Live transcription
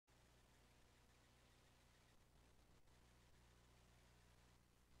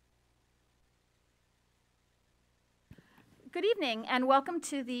Good evening and welcome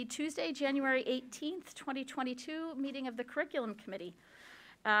to the Tuesday, January 18th, 2022 meeting of the Curriculum Committee.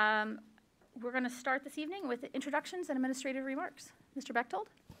 We're going to start this evening with introductions and administrative remarks. Mr. Bechtold?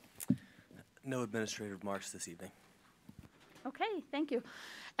 No administrative remarks this evening. Okay, thank you.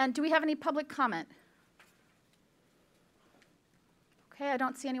 And do we have any public comment? Okay, I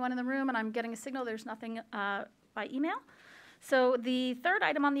don't see anyone in the room and I'm getting a signal there's nothing by email. So the third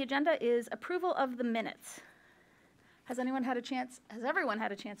item on the agenda is approval of the minutes. Has everyone had a chance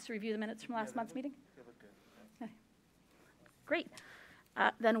to review the minutes from last month's meeting? They look good. Okay. Great.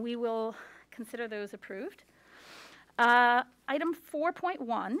 Then we will consider those approved. Item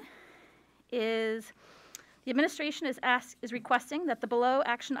 4.1 is the administration is requesting that the below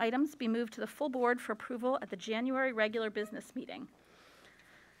action items be moved to the full board for approval at the January regular business meeting.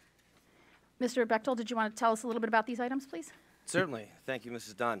 Mr. Bechtold, did you want to tell us a little bit about these items, please? Certainly. Thank you,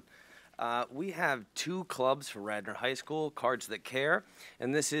 Mrs. Dunn. We have two clubs for Radnor High School, Cards That Care,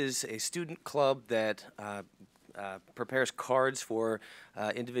 and this is a student club that prepares cards for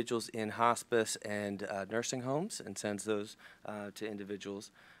individuals in hospice and nursing homes and sends those to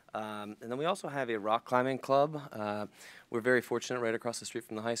individuals. And then we also have a rock climbing club. We're very fortunate right across the street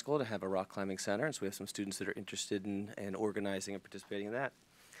from the high school to have a rock climbing center, and so we have some students that are interested in organizing and participating in that.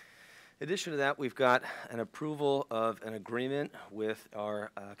 In addition to that, we've got an approval of an agreement with our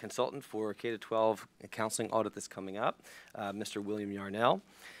consultant for K-12 counseling audit that's coming up, Mr. William Yarnell.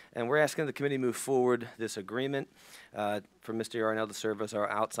 And we're asking the committee move forward this agreement for Mr. Yarnell to serve as our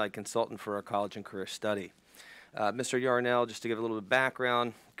outside consultant for our college and career study. Mr. Yarnell, just to give a little bit of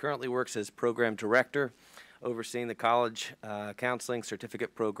background, currently works as program director overseeing the college counseling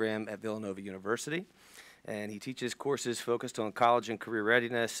certificate program at Villanova University. And he teaches courses focused on college and career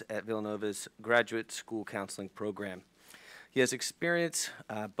readiness at Villanova's graduate school counseling program. He has experience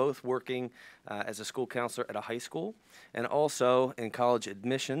both working as a school counselor at a high school and also in college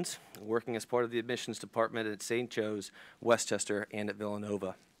admissions, working as part of the admissions department at St. Joe's, Westchester, and at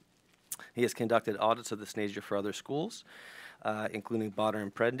Villanova. He has conducted audits of this nature for other schools, including Botter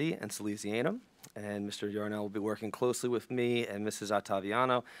and Prendy and Salesianum. And Mr. Yarnell will be working closely with me and Mrs.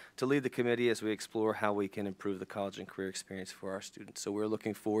 Ottaviano to lead the committee as we explore how we can improve the college and career experience for our students. So we're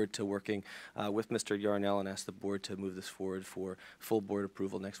looking forward to working with Mr. Yarnell and ask the board to move this forward for full board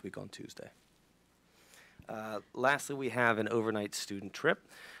approval next week on Tuesday. Lastly, we have an overnight student trip,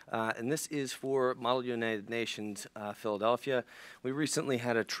 and this is for Model United Nations Philadelphia. We recently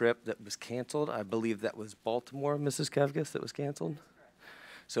had a trip that was canceled. I believe that was Baltimore, Mrs. Kevgis, that was canceled.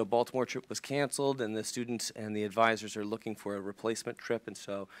 So Baltimore trip was canceled, and the students and the advisors are looking for a replacement trip, and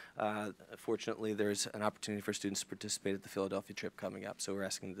so fortunately there's an opportunity for students to participate at the Philadelphia trip coming up. So we're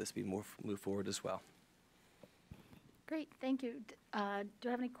asking that this be move forward as well. Great, thank you. Do you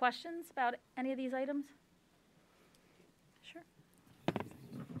have any questions about any of these items? Sure.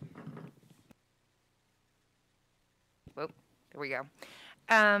 Well, there we go.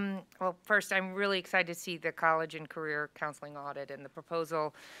 Well, first, I'm really excited to see the college and career counseling audit and the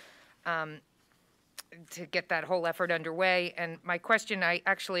proposal to get that whole effort underway. And my question, I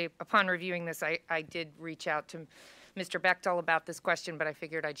actually, upon reviewing this, I did reach out to Mr. Bechtold about this question, but I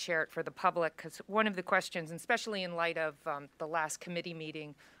figured I'd share it for the public, because one of the questions, and especially in light of the last committee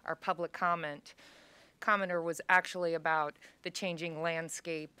meeting, our public commenter was actually about the changing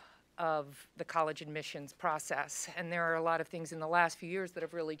landscape of the college admissions process. And there are a lot of things in the last few years that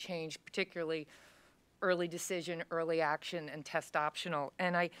have really changed, particularly early decision, early action, and test optional.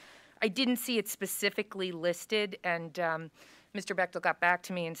 And I didn't see it specifically listed, and Mr. Bechtold got back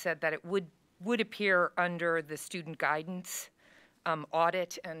to me and said that it would appear under the student guidance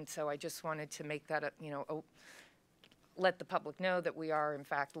audit, and so I just wanted to make that, let the public know that we are, in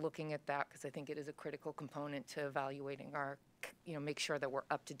fact, looking at that, because I think it is a critical component to evaluating our, make sure that we're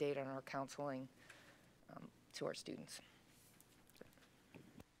up to date on our counseling to our students.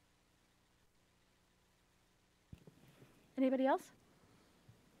 Anybody else?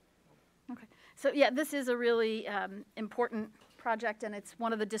 Okay. So yeah, this is a really important project, and it's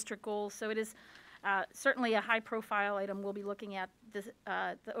one of the district goals. So it is certainly a high-profile item we'll be looking at this,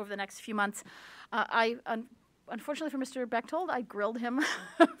 over the next few months. Unfortunately for Mr. Bechtold, I grilled him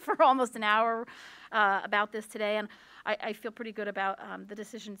for almost an hour about this today, and I feel pretty good about the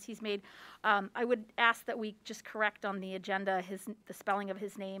decisions he's made. I would ask that we just correct on the agenda the spelling of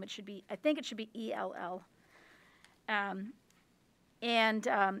his name. It should be, I think it should be E-L-L.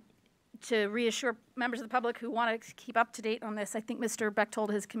 To reassure members of the public who want to keep up to date on this, I think Mr.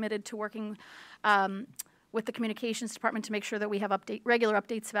 Bechtold has committed to working with the communications department to make sure that we have regular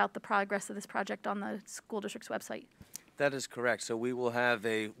updates about the progress of this project on the school district's website. That is correct. So we will have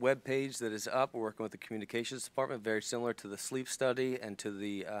a web page that is up. We're working with the communications department, very similar to the sleep study and to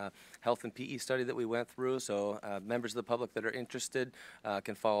the health and PE study that we went through. So members of the public that are interested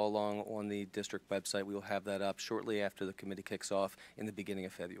can follow along on the district website. We will have that up shortly after the committee kicks off in the beginning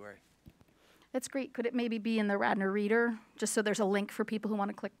of February. That's great. Could it maybe be in the Radnor Reader, just so there's a link for people who want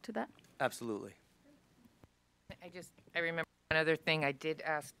to click to that? Absolutely. I remember one other thing I did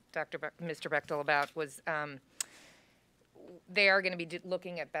ask Mr. Bechtel about was they are going to be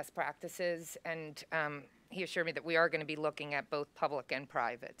looking at best practices, and he assured me that we are going to be looking at both public and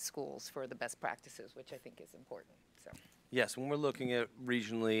private schools for the best practices, which I think is important. So. Yes, when we're looking at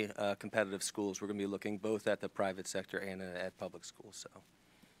regionally competitive schools, we're going to be looking both at the private sector and at public schools. So.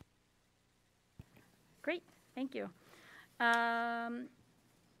 Great, thank you.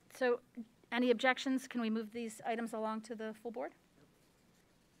 So any objections? Can we move these items along to the full board?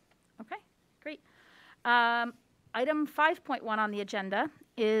 Okay, great. Item 5.1 on the agenda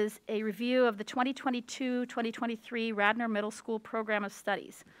is a review of the 2022-2023 Radnor Middle School Program of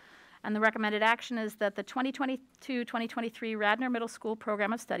Studies. And the recommended action is that the 2022-2023 Radnor Middle School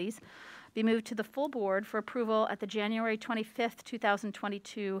Program of Studies be moved to the full board for approval at the January 25th,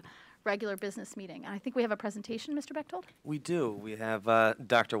 2022 regular business meeting. And I think we have a presentation, Mr. Bechtold? We do. We have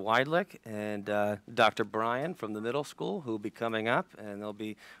Dr. Weidlich and Dr. Bryan from the middle school who will be coming up, and they'll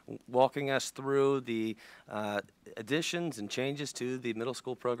be walking us through the additions and changes to the middle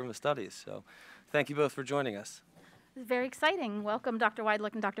school program of studies. So thank you both for joining us. This is very exciting. Welcome, Dr.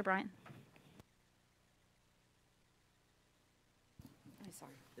 Weidlich and Dr. Bryan.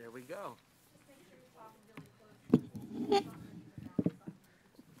 Sorry. There we go.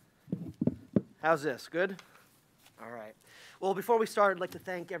 How's this? Good? All right. Well, before we start, I'd like to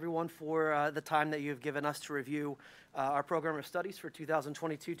thank everyone for the time that you've given us to review our program of studies for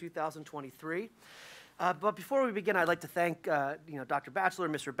 2022-2023. But before we begin, I'd like to thank Dr. Batchelor,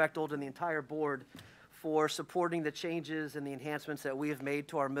 Mr. Bechtold, and the entire board for supporting the changes and the enhancements that we have made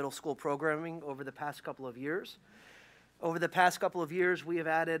to our middle school programming over the past couple of years. Over the past couple of years, we have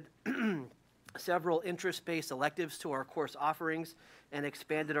added several interest-based electives to our course offerings and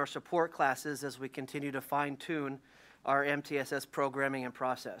expanded our support classes as we continue to fine-tune our MTSS programming and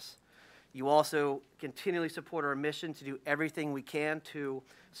process. You also continually support our mission to do everything we can to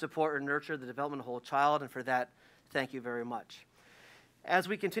support and nurture the development of the whole child, and for that, thank you very much. As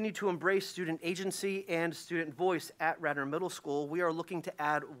we continue to embrace student agency and student voice at Radnor Middle School, we are looking to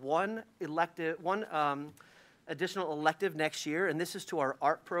add one additional elective next year, and this is to our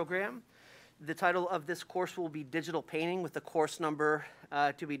art program. The title of this course will be Digital Painting, with the course number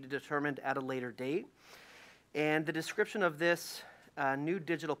to be determined at a later date. And the description of this new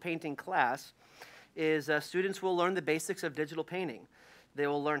digital painting class is students will learn the basics of digital painting. They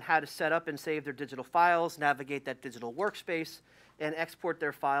will learn how to set up and save their digital files, navigate that digital workspace, and export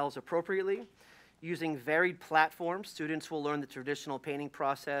their files appropriately. Using varied platforms, students will learn the traditional painting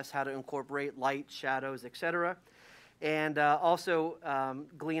process, how to incorporate light, shadows, etc., and also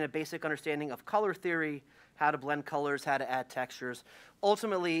glean a basic understanding of color theory, how to blend colors, how to add textures.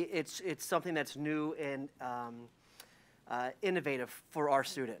 Ultimately, it's something that's new and innovative for our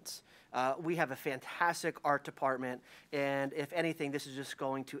students. We have a fantastic art department, and if anything, this is just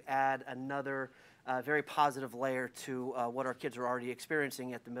going to add another very positive layer to what our kids are already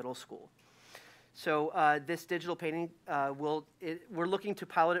experiencing at the middle school. So this digital painting, we're looking to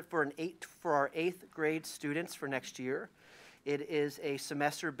pilot it for our 8th grade students for next year. It is a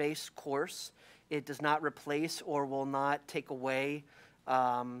semester-based course. It does not replace or will not take away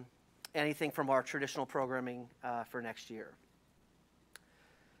anything from our traditional programming for next year.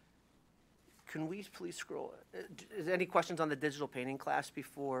 Can we please scroll? Is there any questions on the digital painting class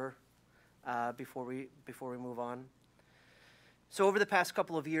before we move on? So over the past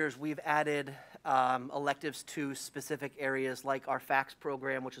couple of years, we've added electives to specific areas, like our FACS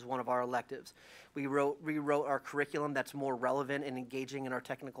program, which is one of our electives. We rewrote our curriculum that's more relevant and engaging in our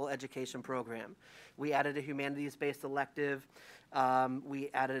technical education program. We added a humanities-based elective. We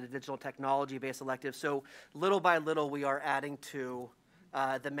added a digital technology-based elective. So little by little, we are adding to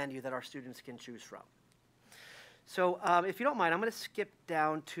the menu that our students can choose from. So if you don't mind, I'm going to skip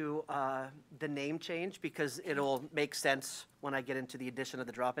down to the name change because it'll make sense when I get into the addition of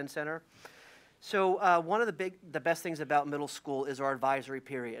the drop-in center. So one of the best things about middle school is our advisory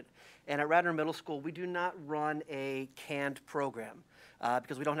period. And at Radnor Middle School, we do not run a canned program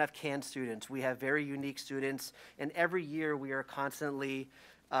because we don't have canned students. We have very unique students, and every year we are constantly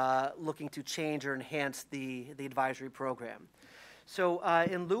looking to change or enhance the advisory program. So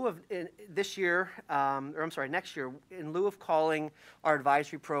in lieu of this year, or I'm sorry, next year, in lieu of calling our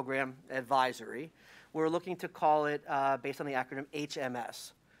advisory program advisory, we're looking to call it, based on the acronym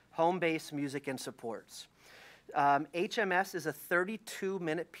HMS, Home-Based Music and Supports. HMS is a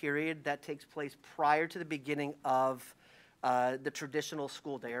 32-minute period that takes place prior to the beginning of the traditional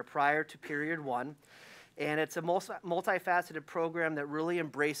school day, or prior to period 1. And it's a multifaceted program that really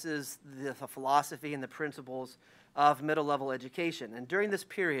embraces the philosophy and the principles of middle-level education. And during this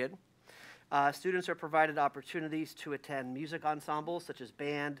period, students are provided opportunities to attend music ensembles such as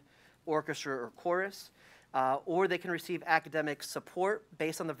band, orchestra, or chorus, or they can receive academic support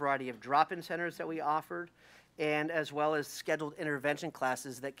based on the variety of drop-in centers that we offered, and as well as scheduled intervention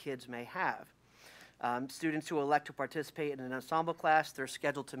classes that kids may have. Students who elect to participate in an ensemble class, they're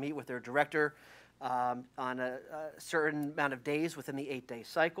scheduled to meet with their director on a certain amount of days within the 8-day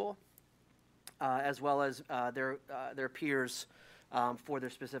cycle, as well as their peers for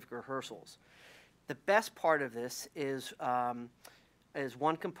their specific rehearsals. The best part of this is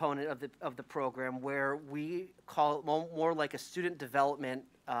one component of the program where we call it more like a student development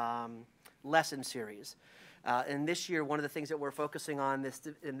lesson series. And this year, one of the things that we're focusing on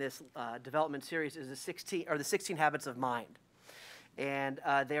in this development series is the 16 Habits of Mind. And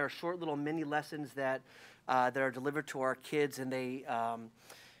they are short little mini lessons that are delivered to our kids, and they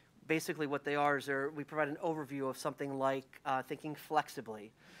basically what they are is we provide an overview of something like thinking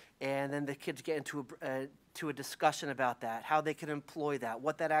flexibly, and then the kids get into a discussion about that, how they can employ that,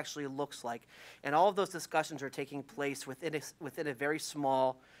 what that actually looks like, and all of those discussions are taking place within a very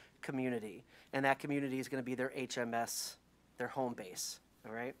small community, and that community is going to be their HMS, their home base.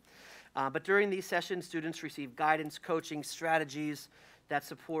 All right. But during these sessions, students receive guidance, coaching, strategies that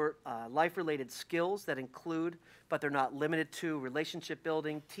support life-related skills that include, but they're not limited to, relationship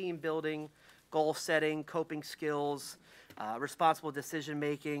building, team building, goal setting, coping skills, responsible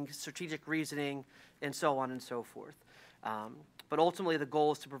decision-making, strategic reasoning, and so on and so forth. But ultimately, the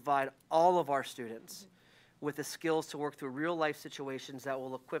goal is to provide all of our students with the skills to work through real-life situations that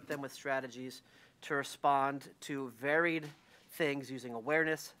will equip them with strategies to respond to varied things using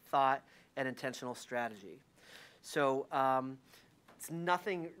awareness, thought, and intentional strategy. So it's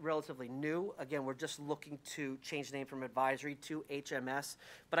nothing relatively new. Again, we're just looking to change the name from advisory to HMS,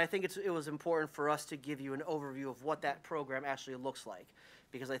 but I think it was important for us to give you an overview of what that program actually looks like,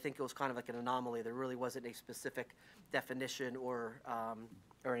 because I think it was kind of like an anomaly. There really wasn't a specific definition or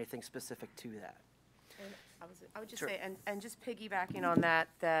anything specific to that. And I would just Sure. say, and just piggybacking on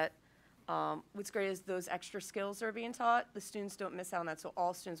that what's great is those extra skills are being taught. The students don't miss out on that, so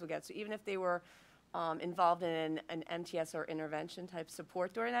all students will get. So even if they were involved in an MTS or intervention type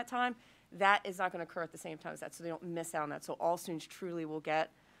support during that time, that is not going to occur at the same time as that, so they don't miss out on that. So all students truly will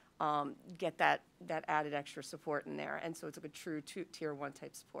get that added extra support in there, and so it's like a true tier 1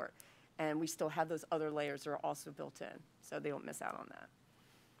 type support. And we still have those other layers that are also built in, so they don't miss out on that.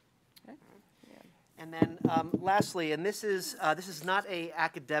 Okay. And then lastly, and this is not a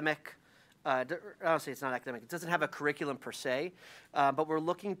academic, honestly it's not academic, it doesn't have a curriculum per se, but we're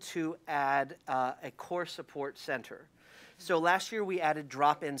looking to add a core support center. So last year we added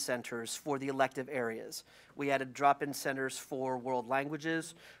drop-in centers for the elective areas. We added drop-in centers for world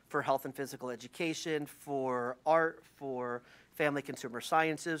languages, for health and physical education, for art, for family consumer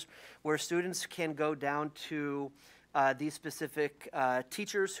sciences, where students can go down to these specific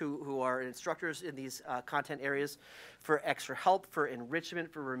teachers who are instructors in these content areas for extra help, for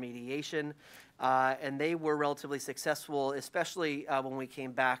enrichment, for remediation, and they were relatively successful, especially when we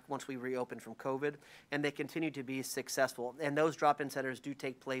came back once we reopened from COVID, and they continue to be successful. And those drop-in centers do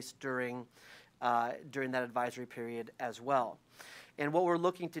take place during that advisory period as well. And what we're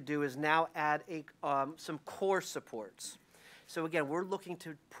looking to do is now add some core supports. So again, we're looking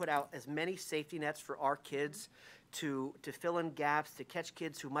to put out as many safety nets for our kids to fill in gaps, to catch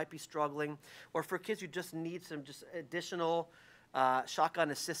kids who might be struggling, or for kids who just need some additional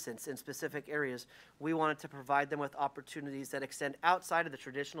shotgun assistance in specific areas. We wanted to provide them with opportunities that extend outside of the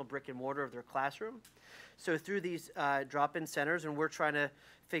traditional brick and mortar of their classroom. So through these drop-in centers, and we're trying to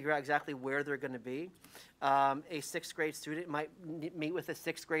figure out exactly where they're going to be, a 6th grade student might meet with a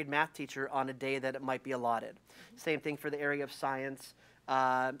 6th grade math teacher on a day that it might be allotted. Same thing for the area of science,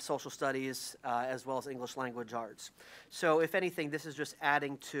 social studies, as well as English language arts. So if anything, this is just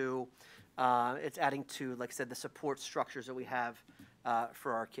adding to, like I said, the support structures that we have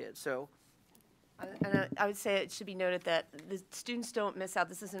for our kids. So. And I would say it should be noted that the students don't miss out.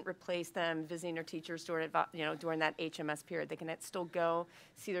 This doesn't replace them visiting their teachers during that HMS period. They can still go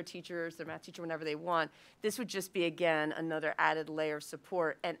see their teachers, their math teacher, whenever they want. This would just be, again, another added layer of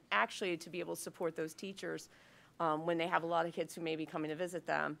support. And actually, to be able to support those teachers, when they have a lot of kids who may be coming to visit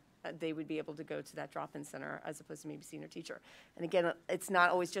them, they would be able to go to that drop-in center as opposed to maybe seeing their teacher. And again, it's not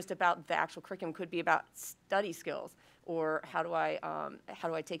always just about the actual curriculum. It could be about study skills, or how do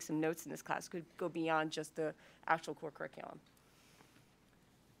I take some notes in this class? Could go beyond just the actual core curriculum.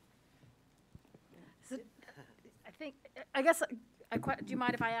 I guess, do you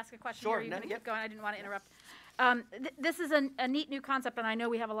mind if I ask a question? Sure, Or are you no, going to yep. keep going? I didn't want to interrupt. This is a neat new concept, and I know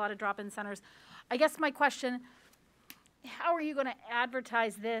we have a lot of drop-in centers. I guess my question, how are you going to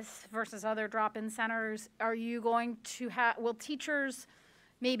advertise this versus other drop-in centers? Are you going to will teachers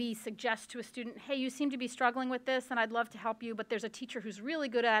maybe suggest to a student, hey, you seem to be struggling with this, and I'd love to help you, but there's a teacher who's really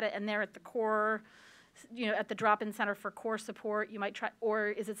good at it, and they're at the core, at the drop-in center for core support. You might try, or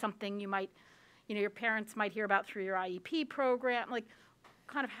is it something you might, your parents might hear about through your IEP program? Like,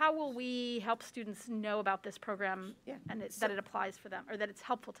 kind of how will we help students know about this program and that it applies for them, or that it's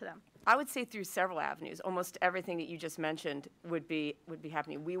helpful to them? I would say through several avenues. Almost everything that you just mentioned would be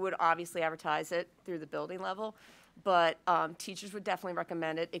happening. We would obviously advertise it through the building level, but teachers would definitely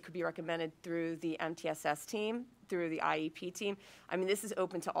recommend it. It could be recommended through the MTSS team, through the IEP team. I mean, this is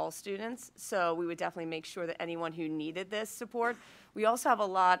open to all students, so we would definitely make sure that anyone who needed this support. We also have a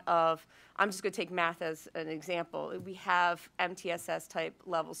lot of, I'm just going to take math as an example. We have MTSS type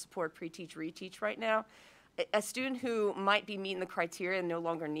level support, pre-teach, reteach right now. A student who might be meeting the criteria and no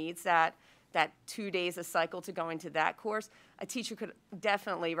longer needs that 2 days a cycle to go into that course, a teacher could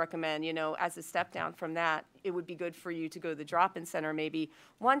definitely recommend, as a step down from that, it would be good for you to go to the drop-in center maybe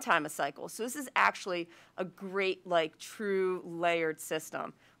one time a cycle. So this is actually a great, true layered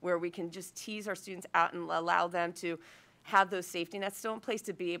system where we can just tease our students out and allow them to have those safety nets still in place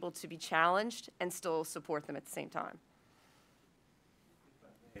to be able to be challenged and still support them at the same time.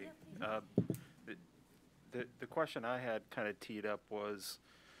 The question I had kind of teed up was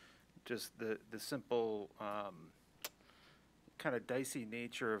just the simple kind of dicey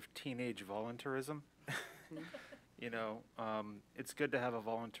nature of teenage voluntarism. It's good to have a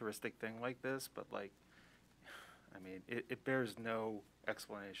voluntaristic thing like this, but it bears no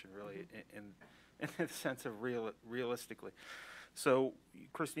explanation really in the sense of realistically. So,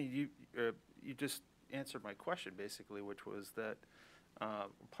 Christine, you just answered my question basically, which was that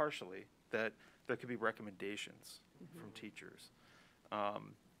partially that there could be recommendations from teachers.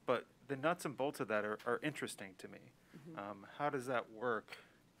 But the nuts and bolts of that are interesting to me. How does that work?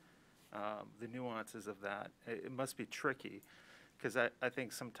 The nuances of that. It must be tricky, because I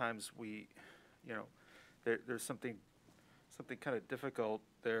think sometimes there's something kind of difficult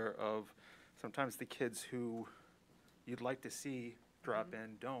there of sometimes the kids who you'd like to see drop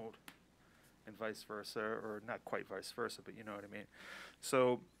in don't, and vice versa, or not quite vice versa, but you know what I mean.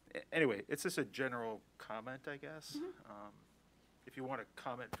 So anyway, it's just a general comment, I guess. If you want to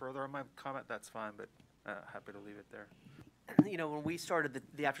comment further on my comment, that's fine, but happy to leave it there. When we started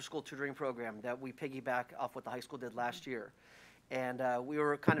the after-school tutoring program, that we piggyback off what the high school did last year. And we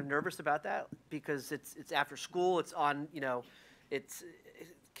were kind of nervous about that because it's after school, it's on, it's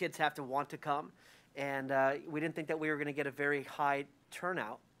kids have to want to come. And we didn't think that we were going to get a very high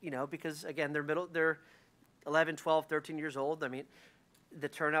turnout, because again, they're 11, 12, 13 years old. I mean, the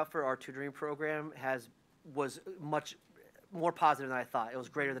turnout for our tutoring program was much more positive than I thought. It was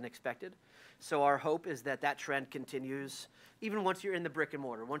greater than expected. So our hope is that trend continues, even once you're in the brick and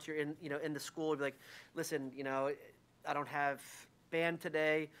mortar. Once you're in the school, you'll be like, listen, I don't have band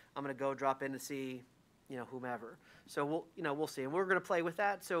today. I'm going to go drop in to see, whomever. So we'll see, and we're going to play with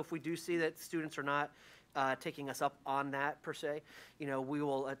that. So if we do see that students are not taking us up on that per se, we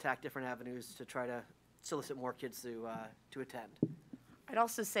will attack different avenues to try to solicit more kids to attend. I'd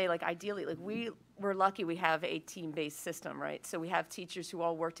also say, ideally, we're lucky we have a team-based system, right? So we have teachers who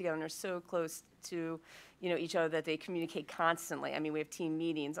all work together and are so close to, each other that they communicate constantly. I mean, we have team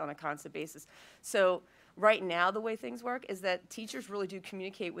meetings on a constant basis. So right now, the way things work is that teachers really do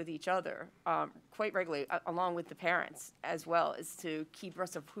communicate with each other quite regularly, along with the parents as well, is to keep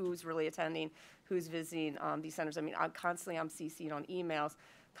abreast of who's really attending, who's visiting these centers. I mean, I'm CC'd on emails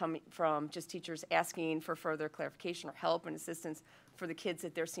coming from just teachers asking for further clarification or help and assistance for the kids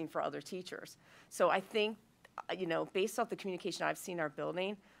that they're seeing for other teachers. So I think, based off the communication I've seen in our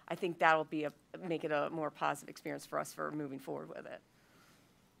building, I think that'll make it a more positive experience for us for moving forward with it.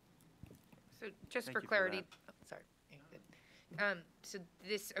 So just Thank for you for clarity, that. sorry. So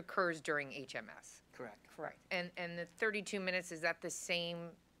this occurs during HMS? Correct. Correct. And the 32 minutes, is that the same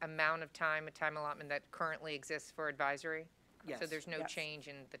amount of time, a time allotment that currently exists for advisory? Yes. So there's no Yes. change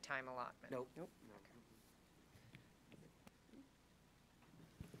in the time allotment? Nope.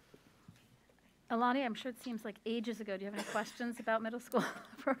 Alani, I'm sure it seems like ages ago. Do you have any questions about middle school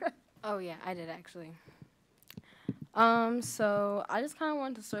program? Oh, yeah, I did actually. So I just kind of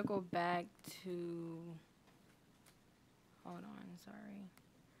wanted to circle back to, hold on, sorry,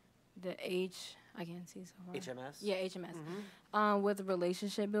 I can't see so far. HMS? Yeah, HMS. With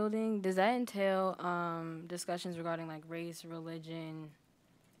relationship building, does that entail discussions regarding like race, religion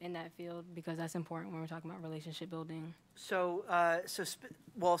in that field? Because that's important when we're talking about relationship building. So,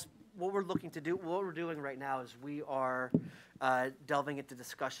 what we're looking to do, what we're doing right now is we are delving into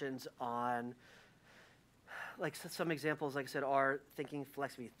discussions on, like some examples, like I said, are thinking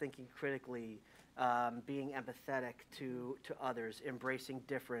flexibly, thinking critically, being empathetic to others, embracing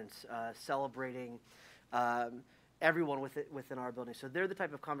difference, celebrating everyone within our building. So they're the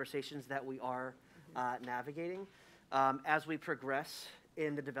type of conversations that we are navigating. As we progress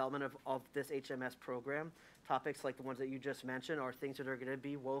in the development of this HMS program, topics like the ones that you just mentioned are things that are going to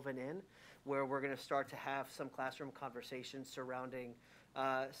be woven in, where we're going to start to have some classroom conversations surrounding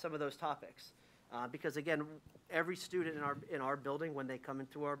some of those topics. Because again, every student in our building, when they come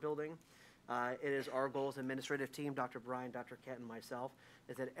into our building, it is our goal as administrative team, Dr. Bryan, Dr. Kent, and myself,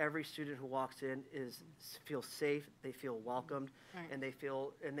 is that every student who walks in feels safe, they feel welcomed, Right. and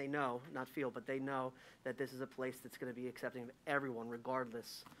they know that this is a place that's going to be accepting of everyone,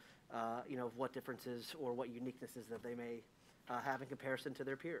 regardless, of what differences or what uniquenesses that they may have in comparison to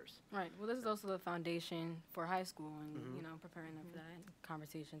their peers. Right. Well, this is also the foundation for high school and, preparing them for that and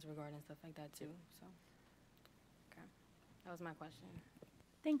conversations regarding stuff like that too. So, okay. That was my question.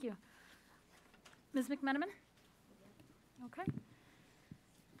 Thank you. Ms. McMenamin? Okay.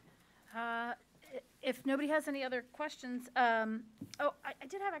 If nobody has any other questions, I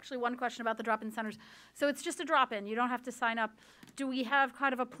did have actually one question about the drop-in centers. So it's just a drop-in, you don't have to sign up. Do we have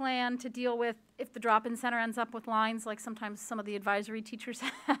kind of a plan to deal with if the drop-in center ends up with lines like sometimes some of the advisory teachers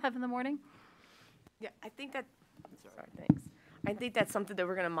have in the morning? Yeah, I think that, sorry, thanks. I think that's something that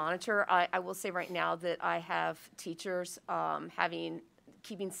we're going to monitor. I will say right now that I have teachers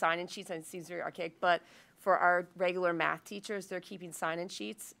keeping sign-in sheets, and it seems very archaic, but for our regular math teachers, they're keeping sign-in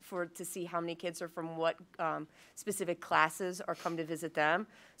sheets to see how many kids are from what specific classes are come to visit them.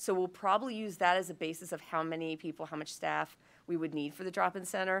 So we'll probably use that as a basis of how many people, how much staff we would need for the drop-in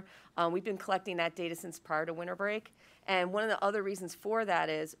center. We've been collecting that data since prior to winter break. And one of the other reasons for that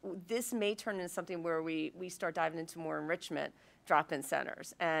is this may turn into something where we start diving into more enrichment drop-in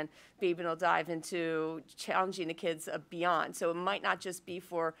centers and be able to dive into challenging the kids beyond. So it might not just be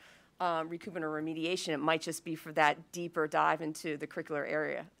for recoupment or remediation, it might just be for that deeper dive into the curricular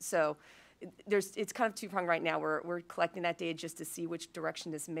area. So it's kind of two-pronged right now. We're collecting that data just to see which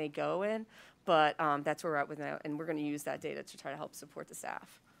direction this may go in, but that's where we're at with now, and we're going to use that data to try to help support the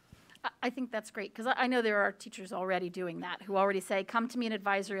staff. I think that's great, because I know there are teachers already doing that, who already say, come to me in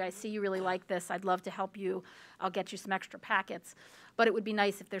advisory, I see you really like this, I'd love to help you, I'll get you some extra packets. But it would be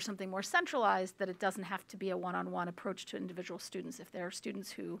nice if there's something more centralized, that it doesn't have to be a one-on-one approach to individual students. If there are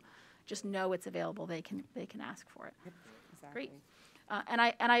students who just know it's available, they can ask for it. Yep, exactly. Great.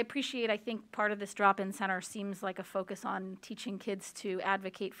 And I appreciate, I think part of this drop-in center seems like a focus on teaching kids to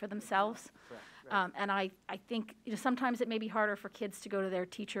advocate for themselves. Correct. And I think sometimes it may be harder for kids to go to their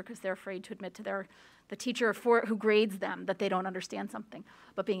teacher because they're afraid to admit to the teacher who grades them that they don't understand something.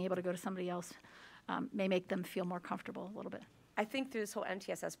 But being able to go to somebody else may make them feel more comfortable a little bit. I think through this whole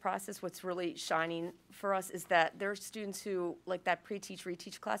MTSS process, what's really shining for us is that there are students who, like that pre-teach,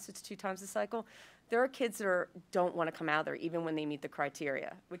 reteach class, it's 2 times a cycle, there are kids that don't want to come out there even when they meet the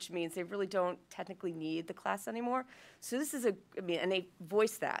criteria, which means they really don't technically need the class anymore. So this is and they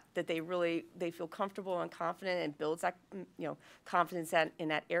voice that they feel comfortable and confident, and builds that, confidence in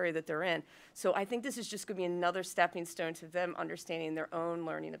that area that they're in. So I think this is just going to be another stepping stone to them understanding their own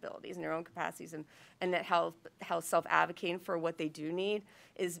learning abilities and their own capacities, and that how self-advocating for what they do need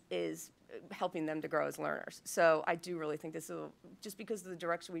is helping them to grow as learners. So I do really think this will, just because of the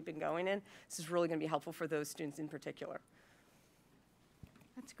direction we've been going in, this is really going to be helpful for those students in particular.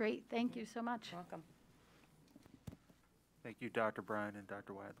 That's great. Thank you so much. You're welcome. Thank you, Dr. Bryan and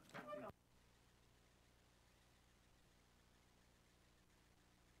Dr. Wadley.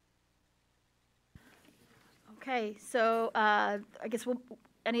 Okay, so I guess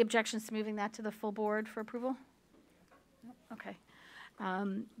any objections to moving that to the full board for approval? Nope. Okay.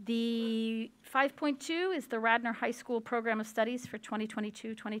 The 5.2 is the Radnor High School Program of Studies for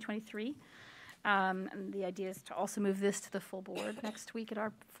 2022-2023. And the idea is to also move this to the full board next week at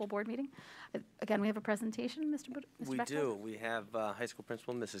our full board meeting. Again, we have a presentation, Mr. We do. We have high school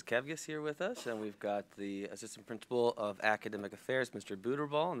principal Mrs. Kevgis here with us, and we've got the assistant principal of academic affairs, Mr.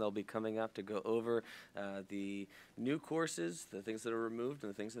 Buterball, and they'll be coming up to go over the new courses, the things that are removed,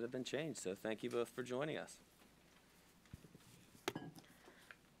 and the things that have been changed. So thank you both for joining us.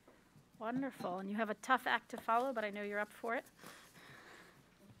 Wonderful. And you have a tough act to follow, but I know you're up for it.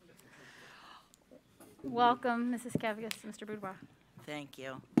 Welcome, Mrs. Kavgas, Mr. Boudoir. Thank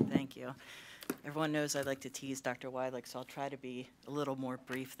you. Thank you. Everyone knows I like to tease Dr. Weilig, so I'll try to be a little more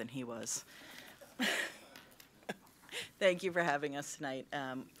brief than he was. Thank you for having us tonight.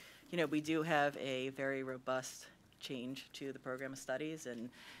 You know, we do have a very robust change to the program of studies, and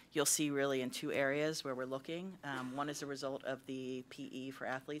you'll see really in two areas where we're looking. One is a result of the PE for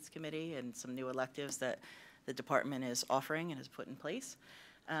Athletes Committee and some new electives that the department is offering and has put in place,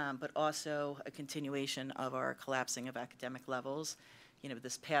 but also a continuation of our collapsing of academic levels. You know,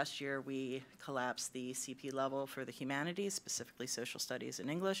 this past year we collapsed the CP level for the humanities, specifically social studies and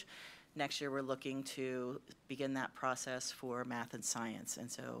English. Next year we're looking to begin that process for math and science. And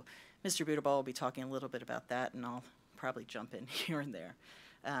so Mr. Boudoir will be talking a little bit about that, and I'll probably jump in here and there.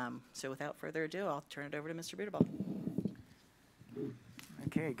 So without further ado, I'll turn it over to Mr. Boudoir.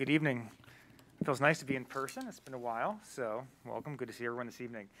 Okay, good evening. It feels nice to be in person. It's been a while, so welcome. Good to see everyone this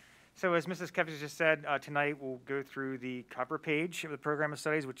evening. So as Mrs. Kevin just said, tonight we'll go through the cover page of the program of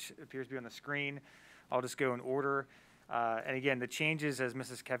studies, which appears to be on the screen. I'll just go in order. And again, the changes, as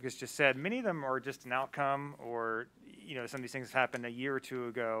Mrs. Kevgas just said, many of them are just an outcome, or you know, some of these things happened a year or two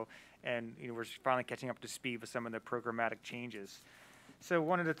ago, and you know, we're finally catching up to speed with some of the programmatic changes. So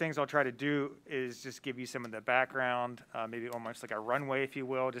one of the things I'll try to do is just give you some of the background, maybe almost like a runway, if you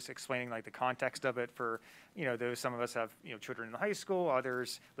will, just explaining like the context of it for, you know, those, some of us have, you know, children in the high school,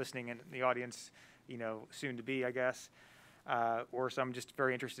 others listening in the audience, you know, soon to be, I guess, or some just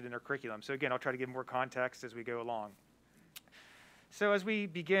very interested in their curriculum. So again, I'll try to give more context as we go along. So as we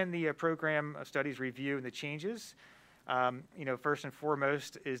begin the program of studies review and the changes, you know, first and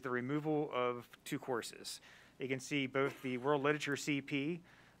foremost is the removal of two courses. You can see both the World Literature CP,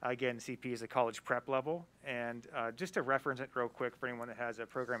 again, CP is a college prep level, and just to reference it real quick for anyone that has a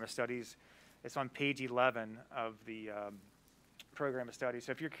program of studies, it's on page 11 of the program of studies.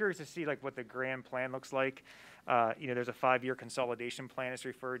 So if you're curious to see like what the grand plan looks like, you know, there's a 5-year consolidation plan it's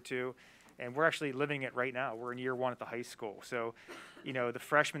referred to, and we're actually living it right now. We're in year 1 at the high school. So, you know, the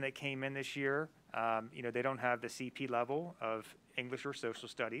freshmen that came in this year, you know, they don't have the CP level of English or social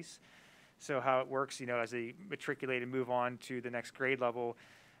studies. So how it works, you know, as they matriculate and move on to the next grade level,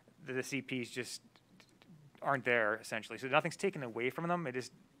 the CPs just aren't there, essentially. So nothing's taken away from them. It is,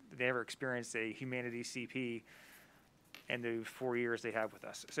 they never experienced a humanities CP in the 4 years they have with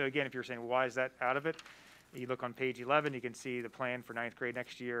us. So again, if you're saying, well, why is that out of it? You look on page 11, you can see the plan for 9th grade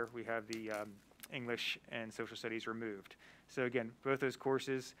next year. We have the English and social studies removed. So again, both those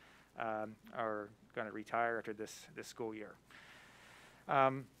courses are going to retire after this school year.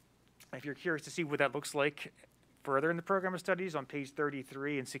 If you're curious to see what that looks like further in the program of studies, on page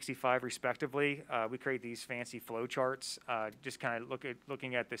 33 and 65 respectively, we create these fancy flow charts, just kind of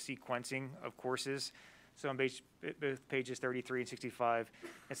looking at the sequencing of courses. So on both pages 33 and 65,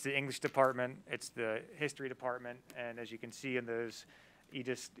 it's the English department, it's the history department, and as you can see in those,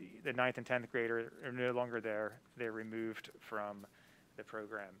 the 9th and 10th grade are no longer there. They're removed from the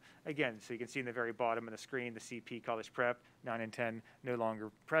program. Again, so you can see in the very bottom of the screen, the CP college prep, 9 and 10 no longer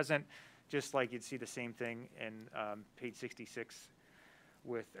present, just like you'd see the same thing in page 66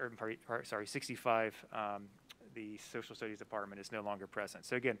 with, or sorry, 65, the social studies department is no longer present.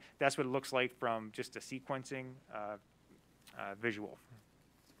 So again, that's what it looks like from just a sequencing visual.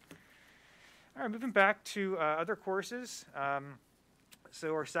 All right, moving back to other courses.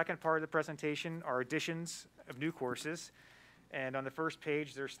 So our second part of the presentation are additions of new courses. And on the first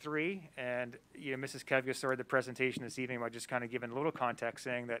page, there's 3. And you know, Mrs. Kevga started the presentation this evening by just kind of giving a little context,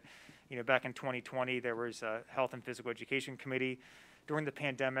 saying that, you know, back in 2020, there was a Health and Physical Education Committee. During the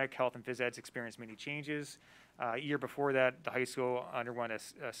pandemic, Health and Phys Ed's experienced many changes. A year before that, the high school underwent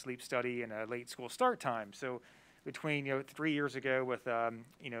a sleep study and a late school start time. So between, you know, 3 years ago with,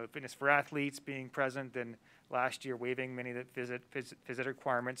 you know, Fitness for Athletes being present, then last year waiving many of the phys ed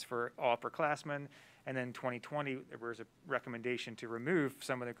requirements for all upperclassmen, and then 2020, there was a recommendation to remove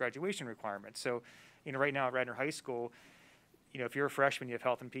some of the graduation requirements. So, you know, right now at Radnor High School, you know, if you're a freshman, you have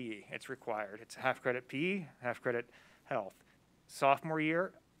health and PE. It's required. It's half credit PE, half credit health. Sophomore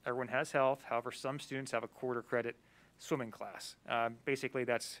year, everyone has health. However, some students have a quarter credit swimming class. Basically,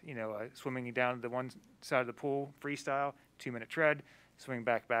 that's, you know, swimming down to the one side of the pool, freestyle, 2-minute tread, swimming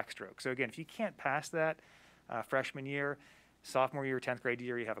back, backstroke. So again, if you can't pass that freshman year, sophomore year, 10th grade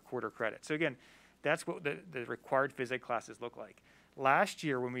year, you have a quarter credit. So again, that's what the required phys ed classes look like. Last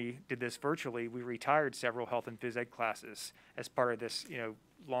year, when we did this virtually, we retired several health and phys ed classes as part of this, you know,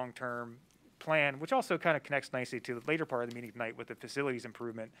 long-term plan, which also kind of connects nicely to the later part of the meeting tonight with the facilities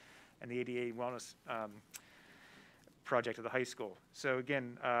improvement and the ADA wellness project of the high school. So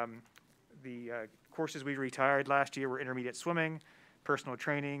again, the courses we retired last year were intermediate swimming, personal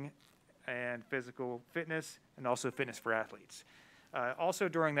training, and physical fitness, and also fitness for athletes. Also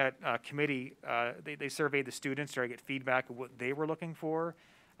during that committee, they surveyed the students to try to get feedback of what they were looking for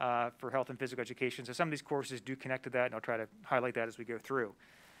health and physical education. So some of these courses do connect to that, and I'll try to highlight that as we go through.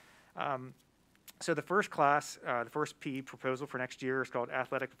 So the first class, the first PE proposal for next year is called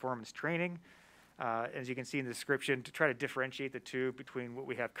Athletic Performance Training. As you can see in the description, to try to differentiate the two between what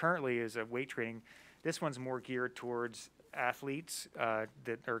we have currently is a weight training. This one's more geared towards athletes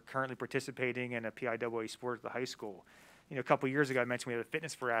that are currently participating in a PIAA sport at the high school. You know, a couple years ago, I mentioned we have a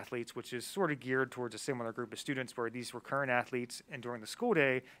fitness for athletes, which is sort of geared towards a similar group of students where these were current athletes, and during the school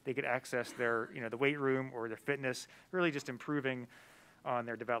day, they could access their, the weight room or their fitness, really just improving on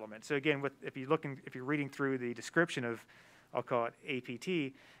their development. So again, if you're reading through the description of, I'll call it APT,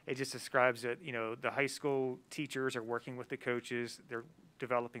 it just describes that, the high school teachers are working with the coaches, they're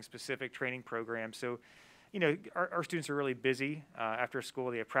developing specific training programs. So, our students are really busy after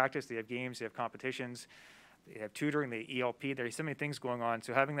school. They have practice, they have games, they have competitions. They have tutoring, they ELP, there's so many things going on.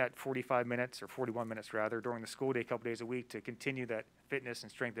 So having that 45 minutes or 41 minutes rather during the school day, a couple days a week to continue that fitness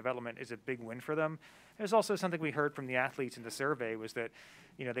and strength development is a big win for them. There's also something we heard from the athletes in the survey was that,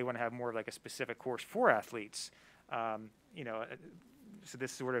 they want to have more of like a specific course for athletes. So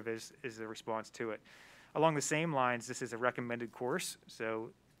this sort of is a response to it. Along the same lines, this is a recommended course. So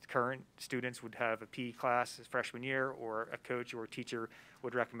current students would have a PE class as freshman year, or a coach or a teacher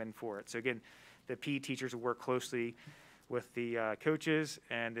would recommend for it. So again, the PE teachers will work closely with the coaches,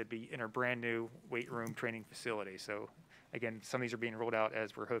 and it'd be in a brand new weight room training facility. So again, some of these are being rolled out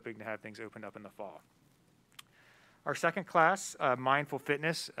as we're hoping to have things opened up in the fall. Our second class, Mindful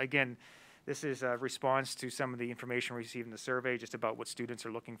Fitness. Again, this is a response to some of the information we received in the survey just about what students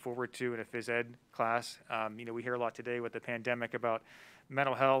are looking forward to in a phys ed class. We hear a lot today with the pandemic about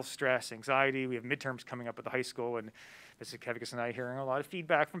mental health, stress, anxiety. We have midterms coming up at the high school, and Mrs. Kevikas and I are hearing a lot of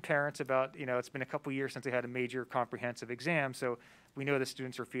feedback from parents about, it's been a couple years since they had a major comprehensive exam, so we know the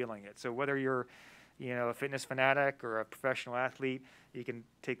students are feeling it. So whether you're, a fitness fanatic or a professional athlete, you can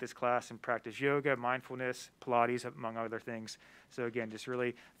take this class and practice yoga, mindfulness, Pilates, among other things. So again, just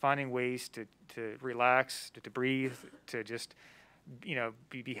really finding ways to relax, to breathe, to just,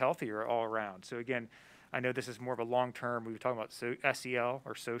 be healthier all around. So again, I know this is more of a long-term, we were talking about SEL,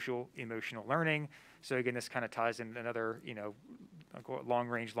 or social emotional learning. So again, this kind of ties in another,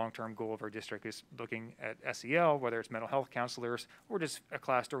 long-range, long-term goal of our district is looking at SEL, whether it's mental health counselors or just a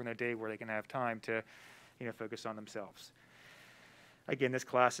class during the day where they can have time to, focus on themselves. Again, this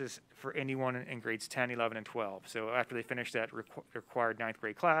class is for anyone in grades 10, 11, and 12. So after they finish that required 9th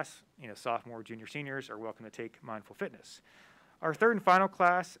grade class, sophomore, junior, seniors are welcome to take Mindful Fitness. Our third and final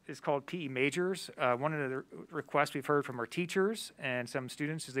class is called PE Majors. One of the requests we've heard from our teachers and some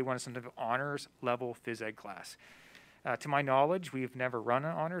students is they want some type of honors level phys ed class. To my knowledge, we've never run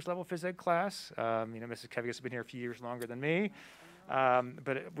an honors level phys ed class. Mrs. Kevikas has been here a few years longer than me,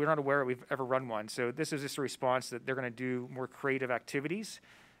 but we're not aware we've ever run one. So this is just a response that they're going to do more creative activities.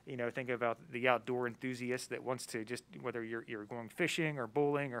 Think about the outdoor enthusiast that wants to just, whether you're going fishing or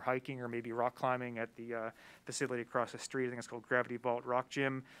bowling or hiking or maybe rock climbing at the facility across the street. I think it's called Gravity Vault Rock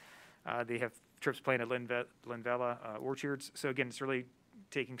Gym. They have trips planned at Linvella Orchards. So again, it's really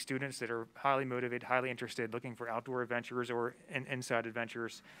taking students that are highly motivated, highly interested, looking for outdoor adventures or inside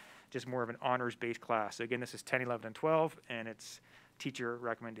adventures, just more of an honors-based class. So again, this is 10, 11, and 12, and it's teacher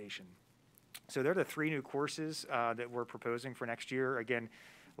recommendation. So they're the three new courses that we're proposing for next year. Again,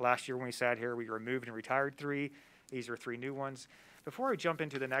 last year when we sat here, we removed and retired 3. These are 3 new ones. Before I jump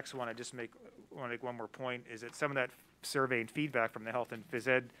into the next one, I just want to make one more point, is that some of that survey and feedback from the health and phys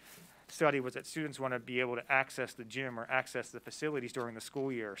ed study was that students want to be able to access the gym or access the facilities during the school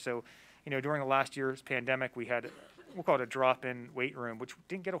year. So, during the last year's pandemic, we had, we'll call it a drop-in weight room, which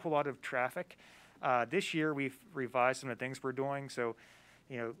didn't get a whole lot of traffic. This year, we've revised some of the things we're doing. So,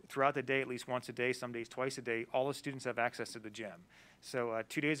 throughout the day, at least once a day, some days twice a day, all the students have access to the gym. So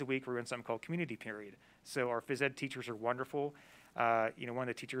 2 days a week, we're in something called community period. So our phys ed teachers are wonderful. One of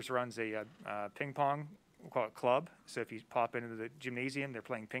the teachers runs a ping pong, we'll call it club. So if you pop into the gymnasium, they're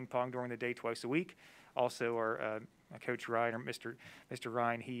playing ping pong during the day twice a week. Also, our Coach Ryan, or Mr.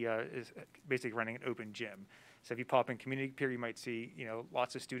 Ryan, he is basically running an open gym. So if you pop in community period, you might see,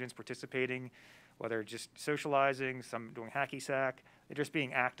 lots of students participating, whether just socializing, some doing hacky sack, they're just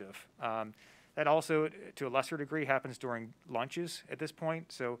being active. That also, to a lesser degree, happens during lunches at this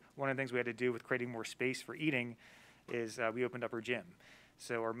point. So one of the things we had to do with creating more space for eating is we opened up our gym.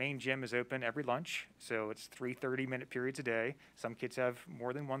 So our main gym is open every lunch. So it's 3 30-minute periods a day. Some kids have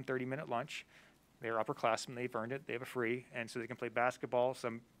more than one 30-minute lunch. They're upperclassmen, they've earned it, they have a free, and so they can play basketball.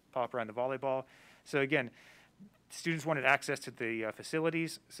 Some pop around the volleyball. So again, students wanted access to the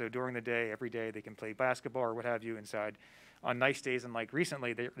facilities, so during the day, every day, they can play basketball or what have you inside. On nice days, and like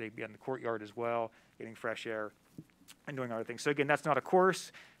recently, they'd be in the courtyard as well, getting fresh air and doing other things. So again, that's not a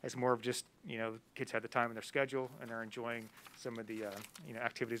course. It's more of just, kids have the time in their schedule and they're enjoying some of the,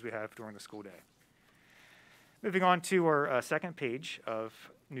 activities we have during the school day. Moving on to our second page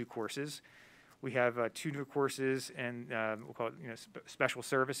of new courses. We have 2 new courses in, we'll call it, special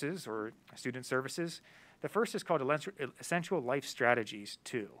services or student services. The first is called Essential Life Strategies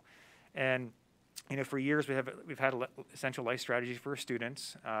 2. And, for years we've had essential life strategies for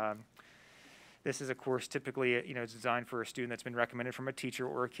students. This is a course typically, it's designed for a student that's been recommended from a teacher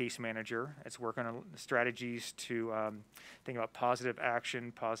or a case manager. It's working on strategies to think about positive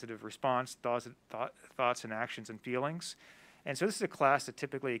action, positive response, thoughts and actions and feelings. And so this is a class that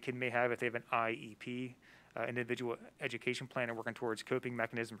typically a kid may have if they have an IEP, individual education plan, and working towards coping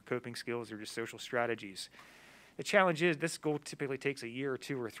mechanism, coping skills, or just social strategies. The challenge is this goal typically takes a year or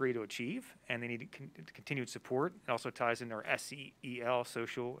 2 or 3 to achieve, and they need continued support. It also ties into our SEL,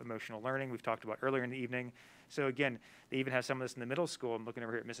 social emotional learning, we've talked about earlier in the evening. So again, they even have some of this in the middle school. I'm looking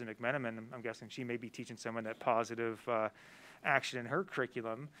over here at Mrs. McMenamin. I'm guessing she may be teaching some of that positive action in her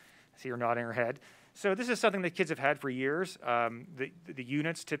curriculum. I see her nodding her head. So this is something that kids have had for years. The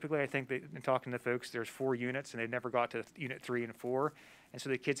units, typically, I think, in talking to folks, there's 4 units, and they've never got to unit 3 and 4. And so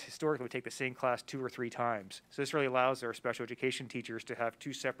the kids historically would take the same class 2 or 3 times. So this really allows our special education teachers to have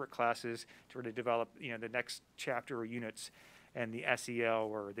 2 separate classes to really develop, the next chapter or units and the SEL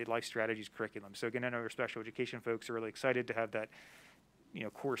or the life strategies curriculum. So again, I know our special education folks are really excited to have that,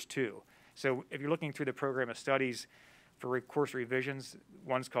 course 2. So if you're looking through the program of studies for course revisions,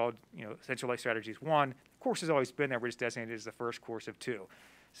 one's called, Essential Life Strategies 1. The course has always been there. We're just designated as the first course of 2.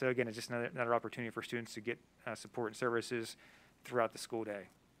 So again, it's just another opportunity for students to get support and services throughout the school day.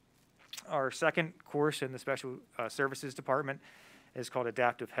 Our second course in the special services department is called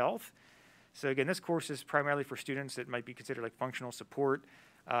Adaptive Health. So again, this course is primarily for students that might be considered like functional support.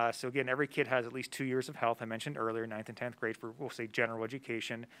 So again, every kid has at least 2 years of health. I mentioned earlier, 9th and 10th grade for, we'll say, general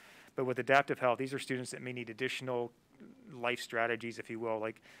education. But with adaptive health, these are students that may need additional life strategies, if you will,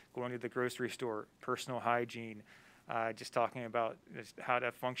 like going to the grocery store, personal hygiene, just talking about just how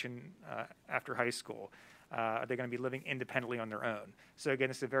to function after high school. Are they going to be living independently on their own? So again,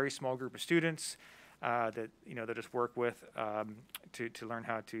 it's a very small group of students that they just work with to learn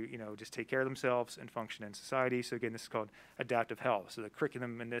how to just take care of themselves and function in society. So again, this is called adaptive health. So the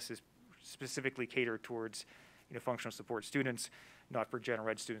curriculum in this is specifically catered towards functional support students, not for general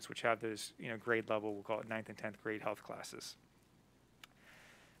ed students, which have those grade level, we'll call it 9th and 10th grade health classes.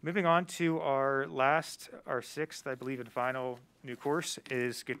 Moving on to our 6th, I believe, and final new course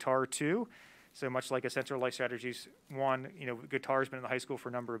is Guitar 2. So much like Essential Life Strategies 1, guitar's been in the high school for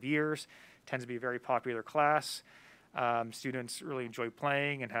a number of years, tends to be a very popular class. Students really enjoy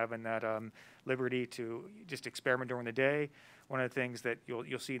playing and having that liberty to just experiment during the day. One of the things that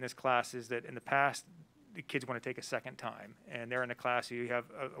you'll see in this class is that in the past, the kids want to take a second time, and they're in a class, so you have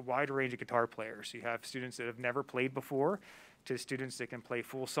a wide range of guitar players. You have students that have never played before to students that can play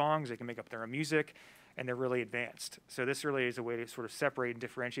full songs, they can make up their own music, and they're really advanced. So this really is a way to sort of separate and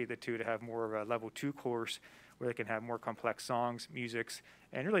differentiate the two to have more of a level 2 course where they can have more complex songs, musics,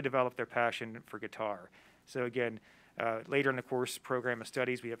 and really develop their passion for guitar. So again, later in the course program of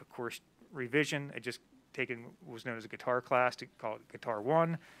studies, we have a course revision. It just was known as a guitar class to call it Guitar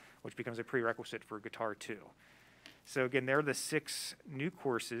 1, which becomes a prerequisite for Guitar 2. So again, there are the 6 new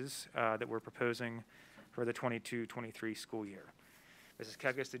courses that we're proposing for the 22-23 school year. Mrs.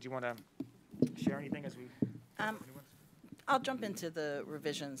 Kevgis, did you want to share anything as we? I'll jump into the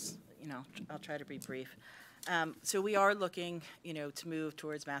revisions. I'll try to be brief. So we are looking, to move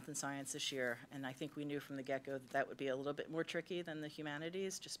towards math and science this year, and I think we knew from the get-go that would be a little bit more tricky than the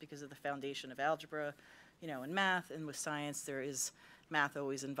humanities, just because of the foundation of algebra, in math, and with science there is math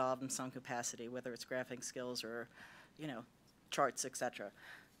always involved in some capacity, whether it's graphing skills or, charts, etc.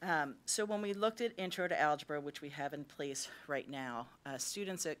 So when we looked at Intro to Algebra, which we have in place right now,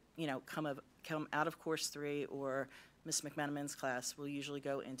 students that come out of Course 3 or Ms. McMenamin's class will usually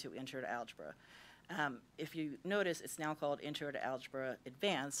go into Intro to Algebra. If you notice, it's now called Intro to Algebra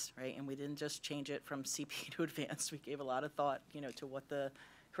Advanced, right? And we didn't just change it from CP to Advanced. We gave a lot of thought, to what the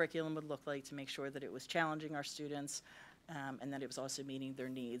curriculum would look like to make sure that it was challenging our students and that it was also meeting their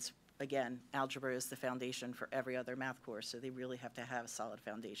needs. Again, algebra is the foundation for every other math course, so they really have to have a solid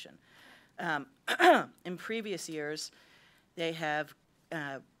foundation. In previous years, they have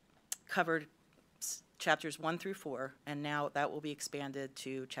covered chapters 1 through 4, and now that will be expanded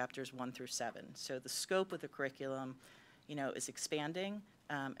to chapters 1 through 7. So the scope of the curriculum, is expanding,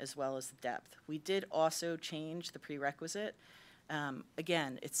 as well as the depth. We did also change the prerequisite.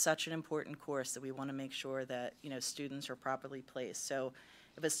 Again, it's such an important course that we want to make sure that, students are properly placed. So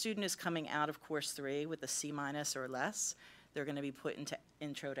if a student is coming out of course 3 with a C- or less, they're going to be put into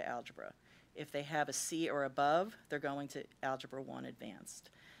Intro to Algebra. If they have a C or above, they're going to Algebra 1 Advanced.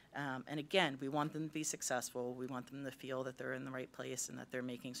 And again, we want them to be successful. We want them to feel that they're in the right place and that they're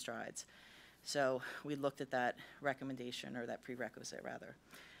making strides. So we looked at that recommendation, or that prerequisite rather.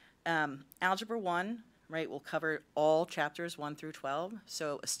 Algebra 1, right, will cover all chapters 1 through 12.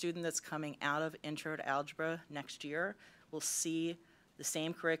 So a student that's coming out of Intro to Algebra next year will see the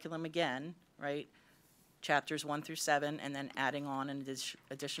same curriculum again, right, chapters 1 through 7, and then adding on an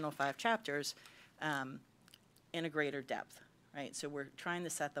additional 5 chapters in a greater depth, right? So we're trying to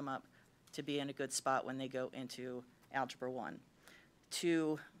set them up to be in a good spot when they go into Algebra 1.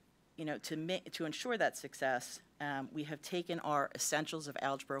 To ensure that success, we have taken our Essentials of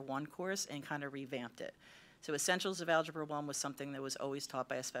Algebra 1 course and kind of revamped it. So Essentials of Algebra 1 was something that was always taught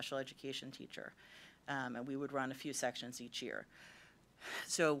by a special education teacher, and we would run a few sections each year.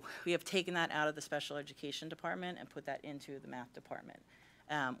 So we have taken that out of the special education department and put that into the math department.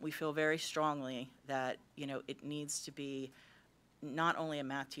 We feel very strongly that, it needs to be not only a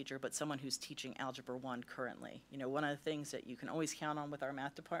math teacher, but someone who's teaching Algebra 1 currently. One of the things that you can always count on with our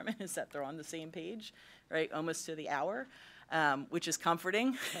math department is that they're on the same page, right, almost to the hour, which is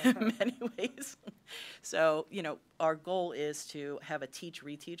comforting in many ways. So, our goal is to have a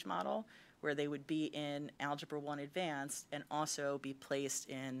teach-reteach model where they would be in Algebra 1 Advanced and also be placed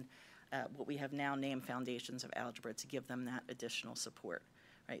in what we have now named Foundations of Algebra to give them that additional support,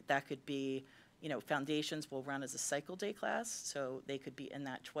 right? That could be, Foundations will run as a cycle day class, so they could be in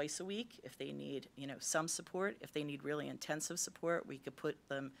that twice a week if they need, some support. If they need really intensive support, we could put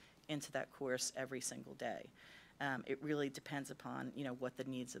them into that course every single day. It really depends upon, what the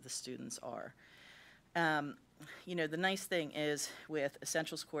needs of the students are. The nice thing is with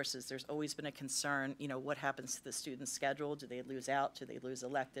Essentials courses, there's always been a concern, what happens to the student's schedule? Do they lose out? Do they lose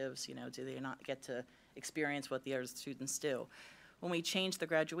electives? Do they not get to experience what the other students do? When we changed the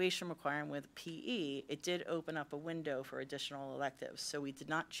graduation requirement with PE, it did open up a window for additional electives. So we did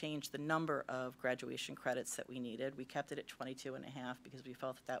not change the number of graduation credits that we needed. We kept it at 22 and a half because we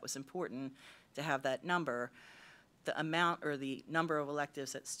felt that was important to have that number. The amount or the number of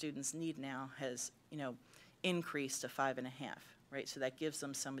electives that students need now has, increased to 5 and a half, right? So that gives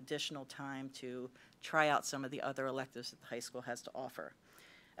them some additional time to try out some of the other electives that the high school has to offer.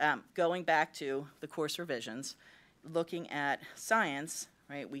 Going back to the course revisions, looking at science,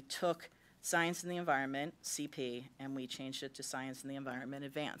 right, we took Science and the Environment, CP, and we changed it to Science and the Environment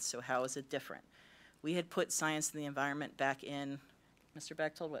Advanced. So how is it different? We had put Science and the Environment back in, Mr.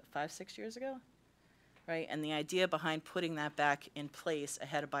 Bechtold, 5, 6 years ago? Right, and the idea behind putting that back in place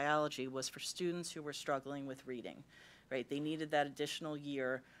ahead of biology was for students who were struggling with reading, right? They needed that additional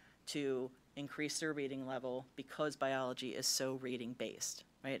year to increase their reading level because biology is so reading-based,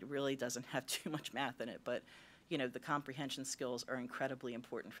 right? It really doesn't have too much math in it, but, the comprehension skills are incredibly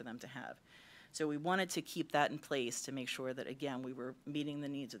important for them to have. So we wanted to keep that in place to make sure that, again, we were meeting the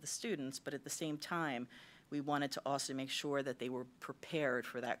needs of the students, but at the same time, we wanted to also make sure that they were prepared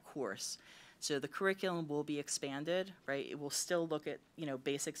for that course. So the curriculum will be expanded, right? It will still look at,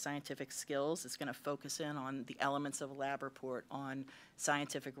 basic scientific skills. It's going to focus in on the elements of a lab report, on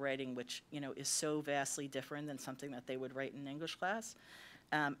scientific writing, which, is so vastly different than something that they would write in an English class.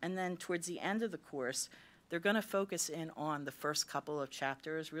 And then towards the end of the course, they're going to focus in on the first couple of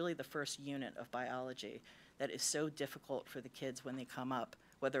chapters, really the first unit of biology that is so difficult for the kids when they come up,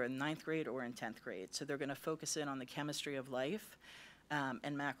 whether in 9th grade or in 10th grade. So they're going to focus in on the chemistry of life,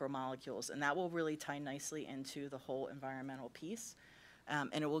 and macromolecules, and that will really tie nicely into the whole environmental piece, and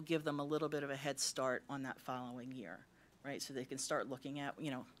it will give them a little bit of a head start on that following year, right? So they can start looking at,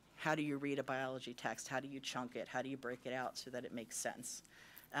 how do you read a biology text? How do you chunk it? How do you break it out so that it makes sense?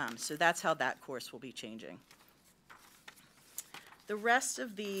 So that's how that course will be changing. The rest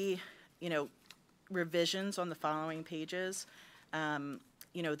of the, revisions on the following pages,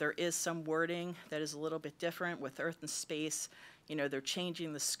 there is some wording that is a little bit different with Earth and Space. They're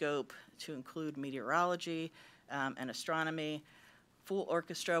changing the scope to include meteorology and astronomy. Full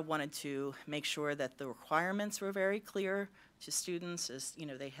Orchestra wanted to make sure that the requirements were very clear to students as,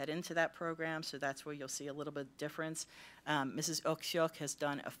 they head into that program, so that's where you'll see a little bit of difference. Mrs. Oksiok has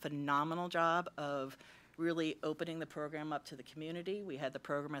done a phenomenal job of really opening the program up to the community. We had the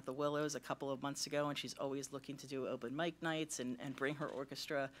program at the Willows a couple of months ago, and she's always looking to do open mic nights and bring her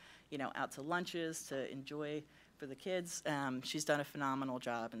orchestra, out to lunches to enjoy for the kids. She's done a phenomenal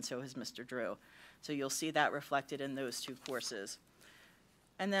job, and so has Mr. Drew. So you'll see that reflected in those two courses.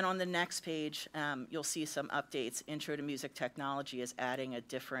 And then on the next page, you'll see some updates. Intro to Music Technology is adding a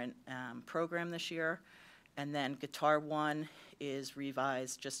different program this year. And then Guitar 1 is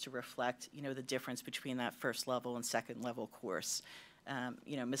revised just to reflect, the difference between that first level and second level course.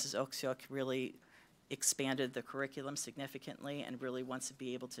 Mrs. Oksiuk really expanded the curriculum significantly and really wants to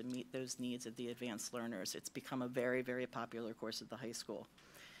be able to meet those needs of the advanced learners. It's become a very, very popular course at the high school.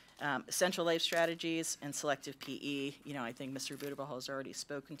 Essential life strategies and selective PE, I think Mr. Budabal has already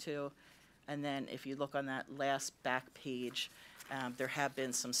spoken to. And then if you look on that last back page, there have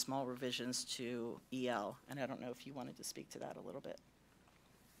been some small revisions to EL, and I don't know if you wanted to speak to that a little bit.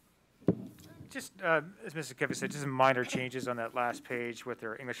 Just, as Mrs. Kevin said, just some minor changes on that last page with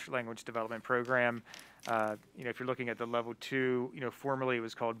their English language development program. If you're looking at the level 2, formerly it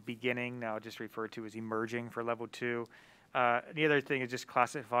was called beginning, now just referred to as emerging for level 2. The other thing is just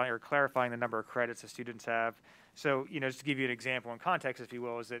classifying or clarifying the number of credits the students have. So, just to give you an example in context, if you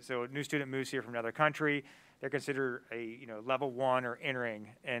will, is that so a new student moves here from another country, they're considered a level 1 or entering,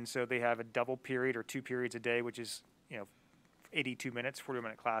 and so they have a double period or 2 periods a day, which is 82 minutes,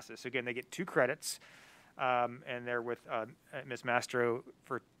 40-minute classes. So again, they get 2 credits, and they're with Ms. Mastro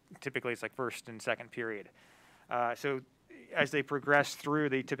for typically it's like first and second period. So as they progress through,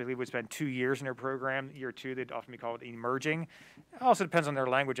 they typically would spend 2 years in their program. Year 2, they'd often be called emerging. It also depends on their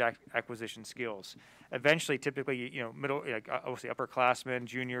language acquisition skills. Eventually, typically, middle, obviously upperclassmen,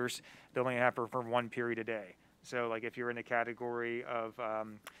 juniors, they only have for 1 period a day. So like if you're in the category of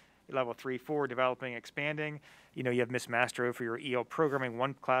level 3, 4, developing, expanding, you have Miss Mastro for your EL programming,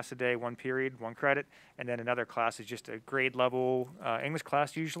 1 class a day, 1 period, 1 credit, and then another class is just a grade level English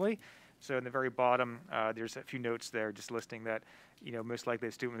class usually. So in the very bottom, there's a few notes there just listing that, most likely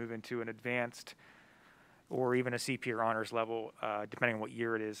the student will move into an advanced or even a CP or honors level, depending on what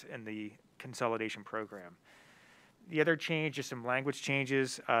year it is in the consolidation program. The other change is some language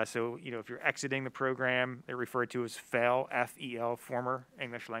changes. So, if you're exiting the program, they're referred to as FEL, F-E-L, former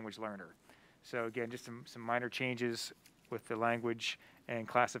English language learner. So again, just some minor changes with the language and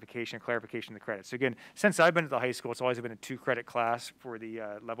classification and clarification of the credits. So again, since I've been at the high school, it's always been a 2-credit class for the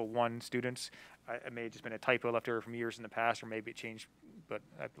level 1 students. It may have just been a typo left over from years in the past, or maybe it changed, but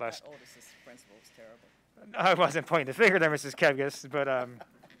at last... That oldest principal was terrible. I wasn't pointing the finger there, Mrs. Kevgis, but,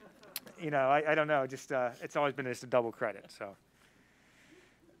 I don't know, just, it's always been just a double credit, so.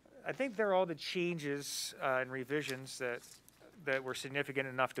 I think they're all the changes and revisions that were significant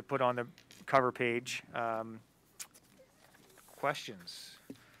enough to put on the cover page. Questions?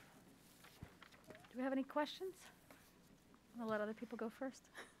 Do we have any questions? I'll let other people go first.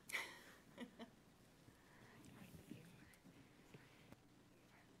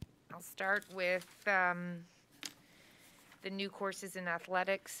 I'll start with the new courses in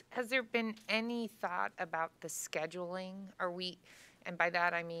athletics. Has there been any thought about the scheduling? And by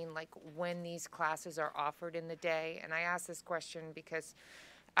that I mean like when these classes are offered in the day? And I ask this question because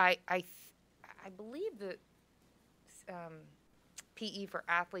I believe that PE for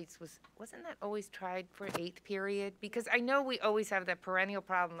athletes wasn't that always tried for 8th period? Because I know we always have that perennial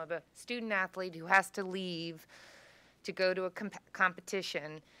problem of a student athlete who has to leave to go to a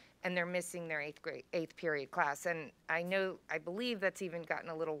competition and they're missing their 8th period class. And I believe that's even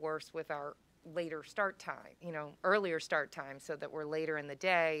gotten a little worse with our later start time, earlier start time, so that we're later in the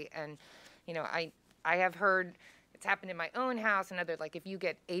day. And, I have heard it's happened in my own house and other, like if you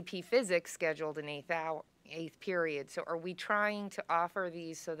get AP physics scheduled in 8th period. So are we trying to offer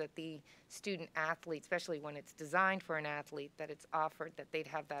these so that the student athlete, especially when it's designed for an athlete, that it's offered that they'd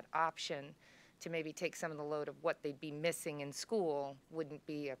have that option to maybe take some of the load of what they'd be missing in school wouldn't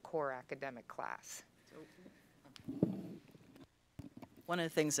be a core academic class? One of the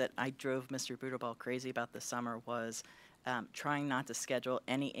things that I drove Mr. Budabal crazy about this summer was trying not to schedule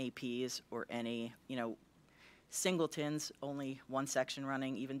any APs or any, singletons, only 1 section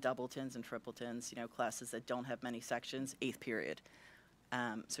running, even doubletons and tripletons, classes that don't have many sections, 8th period.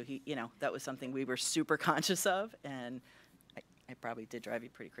 So that was something we were super conscious of, and I probably did drive you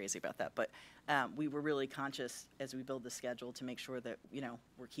pretty crazy about that, but we were really conscious as we build the schedule to make sure that,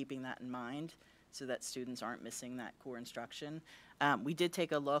 we're keeping that in mind so that students aren't missing that core instruction. We did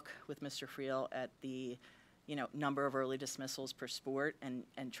take a look with Mr. Friel at the number of early dismissals per sport and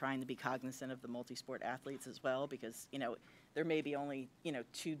trying to be cognizant of the multi-sport athletes as well, because, there may be only,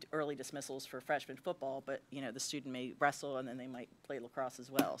 2 early dismissals for freshman football, but, the student may wrestle and then they might play lacrosse as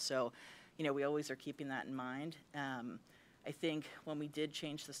well. So, we always are keeping that in mind. I think when we did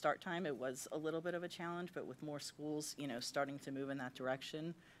change the start time, it was a little bit of a challenge, but with more schools, starting to move in that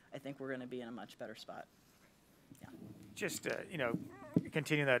direction, I think we're going to be in a much better spot. Yeah. Just,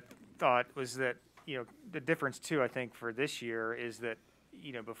 continue that thought was that, the difference too, I think, for this year is that,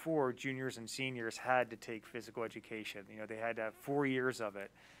 before, juniors and seniors had to take physical education. They had to have 4 years of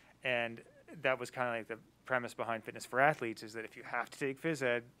it. And that was kind of like the premise behind Fitness for Athletes, is that if you have to take phys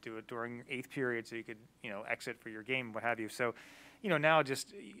ed, do it during 8th period so you could, exit for your game, what have you. So, now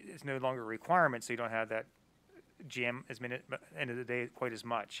just it's no longer a requirement, so you don't have that jam end of the day quite as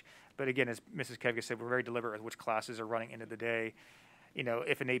much. But again, as Mrs. Kevka said, we're very deliberate with which classes are running end of the day.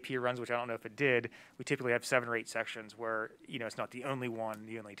 If an AP runs, which I don't know if it did, we typically have 7 or 8 sections where, it's not the only one,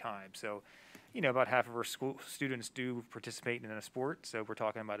 the only time. So, about half of our school students do participate in a sport. So we're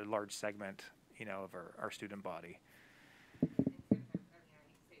talking about a large segment, of our student body.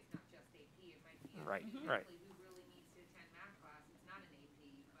 Right, right.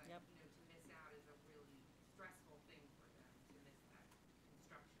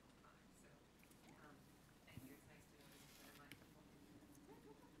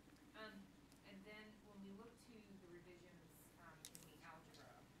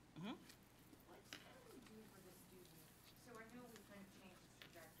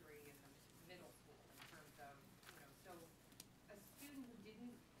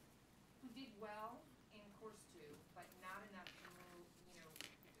 well in course 2, but not enough to move,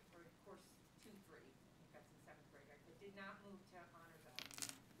 for course 2-3, that's in 7th grade, right? But did not move to honors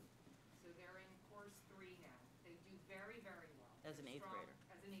algebra. So they're in course 3 now. They do very, very well. As an 8th grader?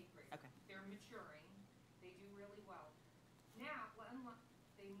 As an 8th grader. Okay. They're maturing. They do really well. Now,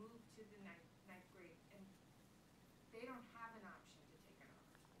 they move to the ninth grade, and they don't have an option to take an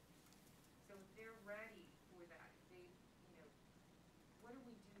honors course. So they're ready for that. What do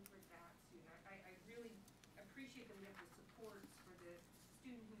we do for that student? I really appreciate that we have the supports for the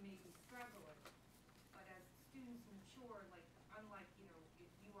student who may be struggling, but as students mature, like, unlike,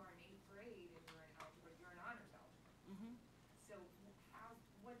 if you are in 8th grade and you're in algebra, you're in honors algebra. Mm-hmm. So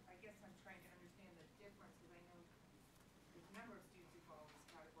I guess I'm trying to understand the difference, because I know there's a number of students who fall in this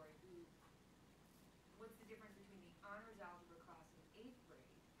category what's the difference between the honors algebra class in 8th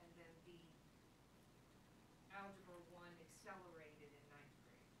grade and then the algebra 1 accelerated in 9th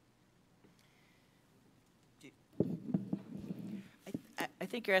grade? I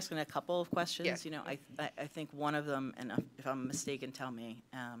think you're asking a couple of questions. Yes. I think one of them, and if I'm mistaken, tell me,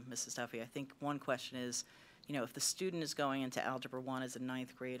 Mrs. Duffy, I think one question is, if the student is going into Algebra 1 as a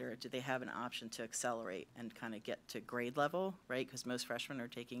 9th grader, do they have an option to accelerate and kind of get to grade level, right? Because most freshmen are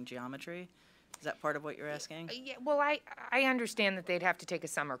taking geometry. Is that part of what you're asking? Yeah, well, I understand that they'd have to take a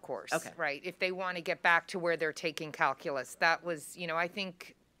summer course, Okay. right? If they want to get back to where they're taking calculus. That was, I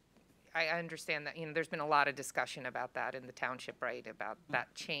think, I understand that, there's been a lot of discussion about that in the township, right? About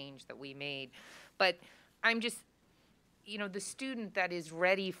that change that we made. But I'm just, the student that is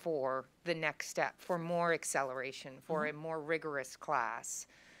ready for the next step, for more acceleration, for a more rigorous class,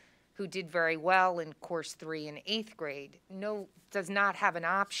 who did very well in course 3 in 8th grade, does not have an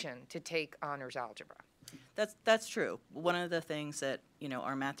option to take honors algebra. That's true. One of the things that,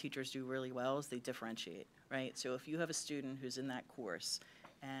 our math teachers do really well is they differentiate, right? So if you have a student who's in that course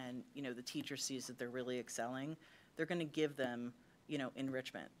and, the teacher sees that they're really excelling, they're going to give them,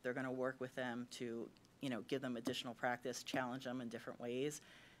 enrichment. They're going to work with them to, give them additional practice, challenge them in different ways.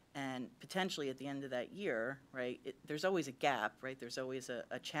 And potentially at the end of that year, right, there's always a gap, right? There's always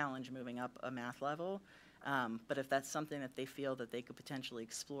a challenge moving up a math level. But if that's something that they feel that they could potentially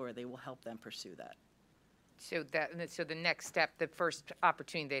explore, they will help them pursue that. So the next step, the first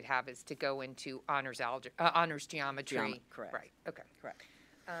opportunity they'd have is to go into honors geometry. Correct. Right. Okay. Correct.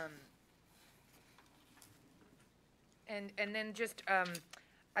 And then just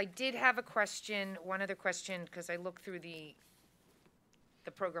I did have a question, one other question, because I looked through the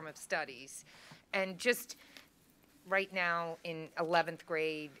program of studies, and just right now in 11th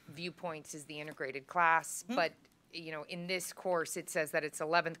grade, viewpoints is the integrated class, but in this course it says that it's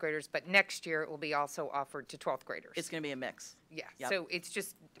 11th graders, but next year it will be also offered to 12th graders. It's going to be a mix. Yeah. Yep. So it's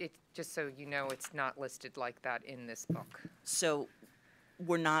just so it's not listed like that in this book. So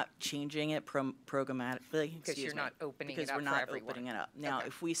we're not changing it programmatically. Because you're not opening because it up we're not for everyone. opening it up. Now, Okay.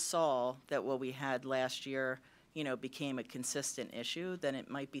 if we saw that what we had last year, became a consistent issue, then it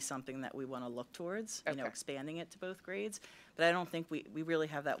might be something that we want to look towards, Okay. expanding it to both grades. But I don't think we really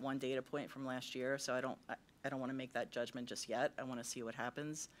have that one data point from last year, so I don't want to make that judgment just yet. I want to see what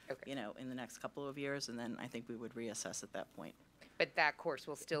happens, Okay. in the next couple of years, and then I think we would reassess at that point. But that course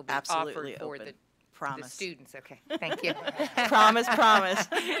will still be Absolutely offered for open. the Promise. students. Okay. Thank you. Promise.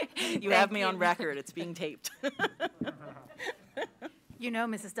 You have Thank me you. on record. It's being taped.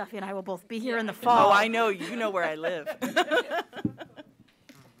 Mrs. Duffy and I will both be here in the fall. Oh, I know. You know where I live.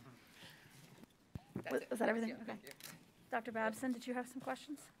 Was that everything? Okay. Dr. Babson, did you have some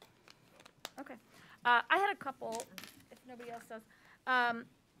questions? Okay. I had a couple, if nobody else does.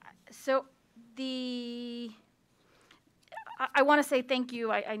 So I want to say thank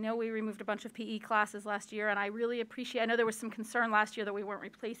you. I know we removed a bunch of PE classes last year, and I really appreciate, I know there was some concern last year that we weren't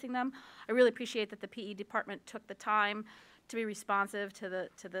replacing them. I really appreciate that the PE department took the time to be responsive to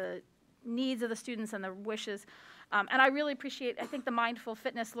the needs of the students and their wishes. And I really appreciate, I think the mindful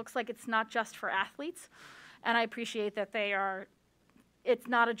fitness looks like it's not just for athletes. And I appreciate that they're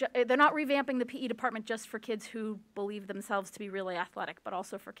not revamping the PE department just for kids who believe themselves to be really athletic, but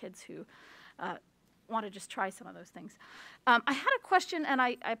also for kids who want to just try some of those things. I had a question, and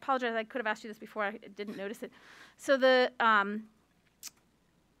I apologize, I could have asked you this before, I didn't notice it. So the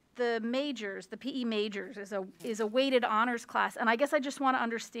majors, the PE majors is a weighted honors class, and I guess I just want to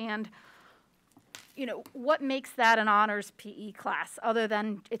understand, you know, what makes that an honors PE class other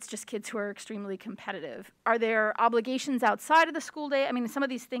than it's just kids who are extremely competitive? Are there obligations outside of the school day? I mean, some of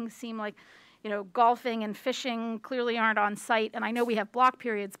these things seem like, you know, golfing and fishing clearly aren't on site, and I know we have block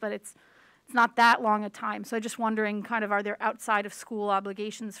periods, but it's not that long a time. So I'm just wondering, kind of, are there outside of school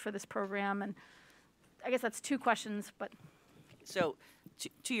obligations for this program? And I guess that's two questions, but. So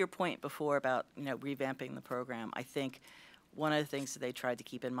to your point before about, you know, revamping the program, I think one of the things that they tried to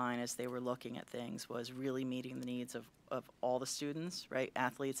keep in mind as they were looking at things was really meeting the needs of all the students, right,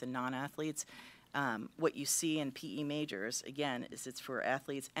 athletes and non-athletes. What you see in PE majors, again, is it's for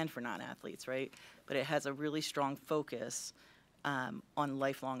athletes and for non-athletes, right? But it has a really strong focus on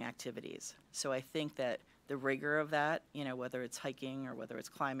lifelong activities. So I think that the rigor of that, you know, whether it's hiking or whether it's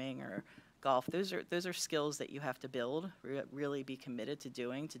climbing or golf, those are skills that you have to build, really be committed to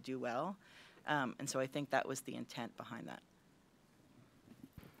doing to do well. And so I think that was the intent behind that.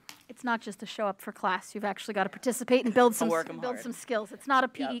 It's not just to show up for class. You've actually got to participate and build some skills. It's not a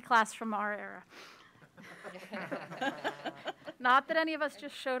PE class from our era. Not that any of us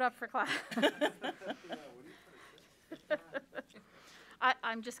just showed up for class.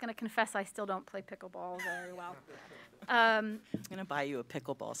 I'm just going to confess I still don't play pickleball very well. I'm going to buy you a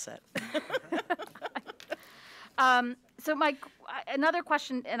pickleball set. So another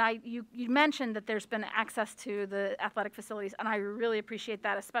question, and you mentioned that there's been access to the athletic facilities, and I really appreciate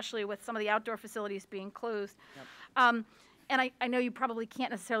that, especially with some of the outdoor facilities being closed. Yep. And I know you probably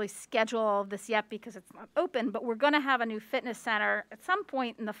can't necessarily schedule all of this yet because it's not open, but we're going to have a new fitness center at some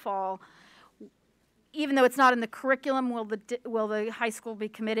point in the fall. Even though it's not in the curriculum, will the high school be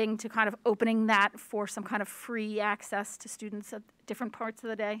committing to kind of opening that for some kind of free access to students at different parts of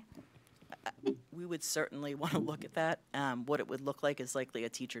the day? We would certainly want to look at that. What it would look like is likely a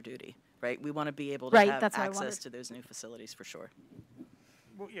teacher duty, right? We want to be able to have access to those new facilities for sure.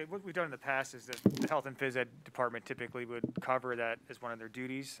 Well, yeah, what we've done in the past is that the health and phys ed department typically would cover that as one of their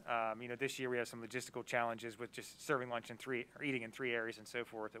duties. You know, this year we have some logistical challenges with just serving lunch in eating in 3 areas and so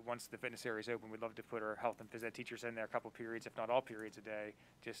forth. That once the fitness area is open, we'd love to put our health and phys ed teachers in there a couple periods, if not all periods a day,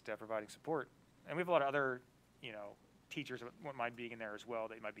 just providing support. And we have a lot of other, you know, teachers that wouldn't mind being in there as well.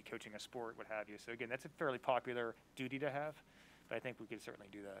 They might be coaching a sport, what have you. So again, that's a fairly popular duty to have, but I think we could certainly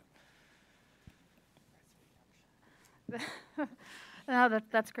do that. No,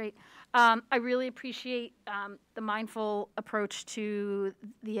 that's great. I really appreciate the mindful approach to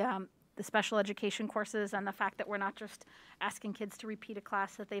the special education courses and the fact that we're not just asking kids to repeat a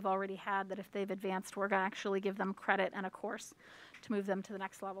class that they've already had, that if they've advanced, we're going to actually give them credit and a course to move them to the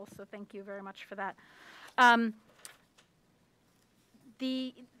next level. So thank you very much for that.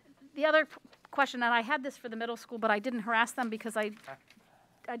 The other question, and I had this for the middle school, but I didn't harass them because I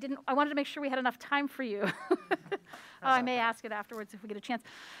wanted to make sure we had enough time for you. I may ask it afterwards if we get a chance.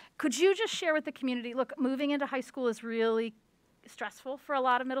 Could you just share with the community, look, moving into high school is really stressful for a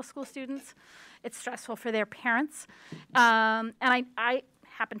lot of middle school students. It's stressful for their parents. And I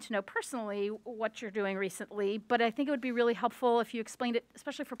happen to know personally what you're doing recently, but I think it would be really helpful if you explained it,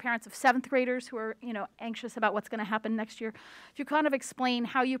 especially for parents of 7th graders who are, you know, anxious about what's going to happen next year. If you kind of explain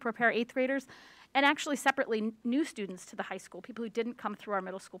how you prepare 8th graders and actually separately new students to the high school, people who didn't come through our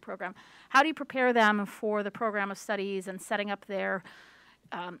middle school program. How do you prepare them for the program of studies and setting up their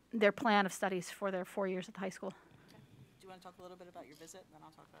plan of studies for their 4 years at the high school? Okay. Do you want to talk a little bit about your visit, and then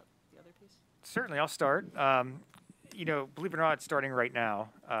I'll talk about the other piece? Certainly, I'll start. You know, believe it or not, it's starting right now.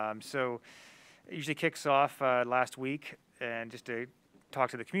 So it usually kicks off last week, and just to talk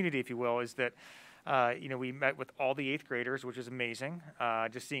to the community, if you will, is that you know, we met with all the 8th graders, which is amazing.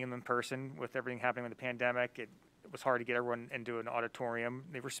 Just seeing them in person with everything happening with the pandemic, it was hard to get everyone into an auditorium.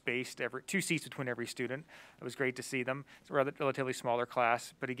 They were spaced, 2 seats between every student. It was great to see them. It's a relatively smaller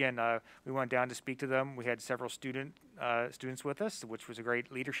class, but again, we went down to speak to them. We had several students with us, which was a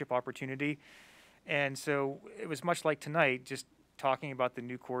great leadership opportunity. And so it was much like tonight, just talking about the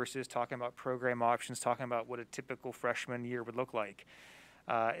new courses, talking about program options, talking about what a typical freshman year would look like.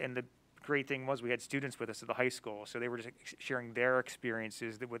 And the great thing was we had students with us at the high school, so they were just sharing their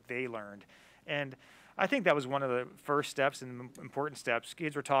experiences, what they learned. And I think that was one of the first steps and important steps.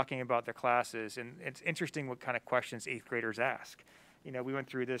 Kids were talking about their classes, and it's interesting what kind of questions 8th graders ask. You know, we went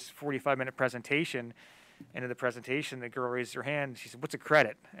through this 45-minute presentation, and in the presentation, the girl raised her hand. She said, "What's a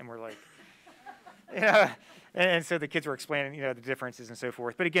credit?" And we're like, yeah. And so the kids were explaining, you know, the differences and so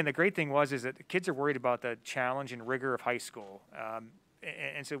forth. But again, the great thing is that the kids are worried about the challenge and rigor of high school.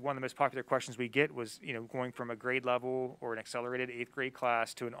 And so one of the most popular questions we get was, you know, going from a grade level or an accelerated 8th grade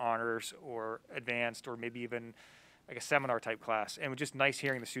class to an honors or advanced or maybe even like a seminar type class. And it was just nice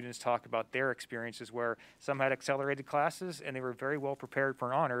hearing the students talk about their experiences where some had accelerated classes and they were very well prepared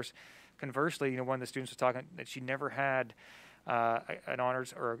for an honors. Conversely, you know, one of the students was talking that she never had an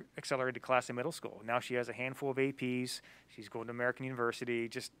honors or accelerated class in middle school. Now she has a handful of APs. She's going to American University.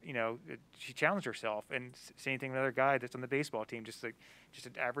 Just, you know, she challenged herself. And same thing with another guy that's on the baseball team, just an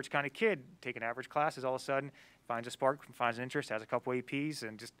average kind of kid, taking average classes, all of a sudden finds a spark, finds an interest, has a couple APs,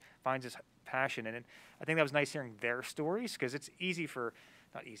 and just finds his passion. And I think that was nice hearing their stories, because it's easy for,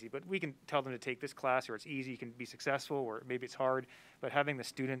 not easy, but we can tell them to take this class, or it's easy, you can be successful, or maybe it's hard. But having the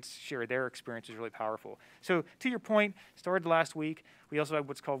students share their experience is really powerful. So to your point, started last week. We also have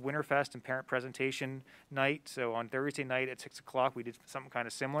what's called Winterfest and Parent Presentation Night. So on Thursday night at 6 o'clock, we did something kind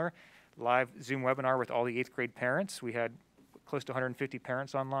of similar. Live Zoom webinar with all the 8th grade parents. We had close to 150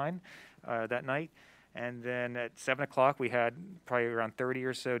 parents online that night. And then at 7 o'clock, we had probably around 30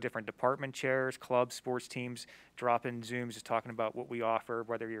 or so different department chairs, clubs, sports teams, drop-in Zooms, just talking about what we offer,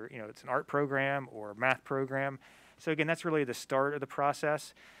 whether you're, you know, it's an art program or a math program. So again, that's really the start of the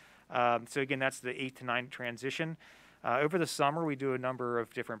process. So again, that's the 8 to 9 transition. Over the summer, we do a number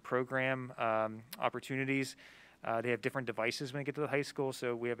of different program opportunities. They have different devices when they get to the high school.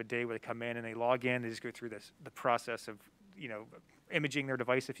 So we have a day where they come in and they log in. They just go through the process of, you know, imaging their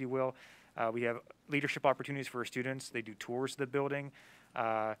device, if you will. We have leadership opportunities for our students. They do tours of the building,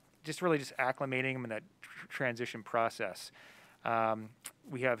 just really just acclimating them in that transition process.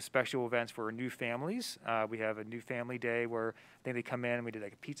 We have special events for new families. We have a new family day where I think they come in. We did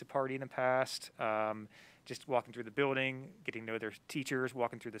like a pizza party in the past, just walking through the building, getting to know their teachers,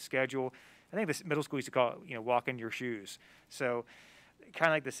 walking through the schedule. I think this middle school used to call it, you know, walk in your shoes. So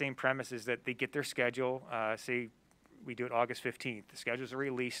kind of like the same premise is that they get their schedule, say we do it August 15th. The schedules are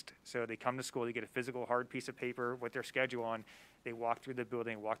released, so they come to school, they get a physical hard piece of paper with their schedule on. They walk through the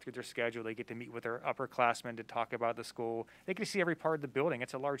building, walk through their schedule. They get to meet with their upperclassmen to talk about the school. They get to see every part of the building.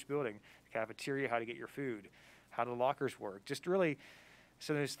 It's a large building. The cafeteria, how to get your food, how the lockers work. Just really,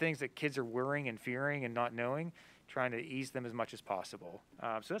 so there's things that kids are worrying and fearing and not knowing, trying to ease them as much as possible.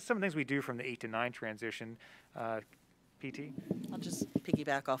 So that's some of the things we do from the 8 to 9 transition. PT? I'll just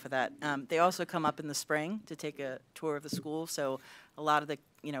piggyback off of that. They also come up in the spring to take a tour of the school. So a lot of the,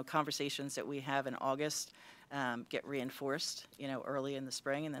 you know, conversations that we have in August get reinforced, you know, early in the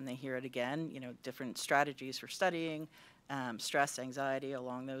spring, and then they hear it again, you know, different strategies for studying, stress, anxiety,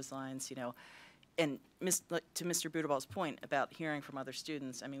 along those lines, you know. And to Mr. Budaball's point about hearing from other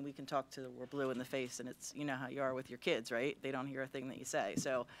students, I mean, we can talk to, we're blue in the face, and it's, you know how you are with your kids, right? They don't hear a thing that you say.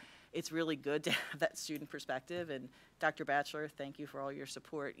 So it's really good to have that student perspective. And Dr. Batchelor, thank you for all your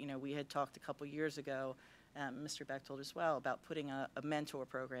support. You know, we had talked a couple years ago, Mr. Bechtold as well, about putting a mentor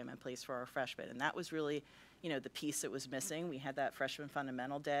program in place for our freshmen. And that was really, you know, the piece that was missing. We had that freshman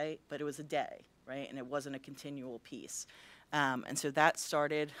fundamental day, but it was a day, right? And it wasn't a continual piece. And so that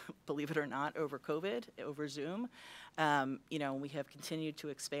started, believe it or not, over COVID, over Zoom. You know, we have continued to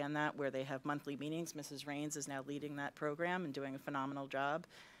expand that where they have monthly meetings. Mrs. Rains is now leading that program and doing a phenomenal job,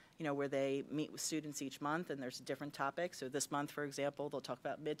 you know, where they meet with students each month and there's different topics. So this month, for example, they'll talk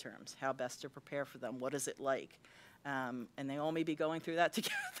about midterms, how best to prepare for them, what is it like? And they all may be going through that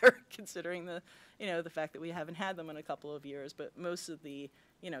together, considering the, you know, the fact that we haven't had them in a couple of years. But most of the,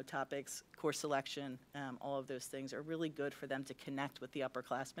 you know, topics, course selection, all of those things are really good for them to connect with the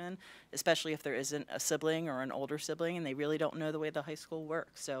upperclassmen, especially if there isn't a sibling or an older sibling and they really don't know the way the high school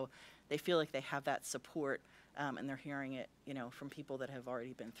works. So they feel like they have that support and they're hearing it, you know, from people that have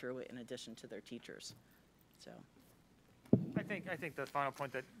already been through it in addition to their teachers. So. I think the final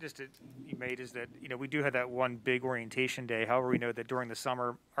point that you made is that, you know, we do have that one big orientation day. However, we know that during the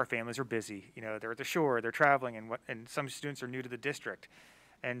summer our families are busy. You know, they're at the shore, they're traveling, and some students are new to the district.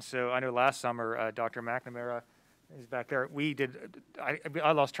 And so I know last summer Dr. McNamara is back there. We did.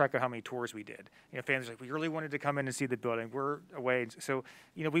 I lost track of how many tours we did. You know, families are like, we really wanted to come in and see the building. We're away, so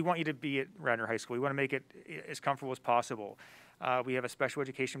you know, we want you to be at Radnor High School. We want to make it as comfortable as possible. We have a special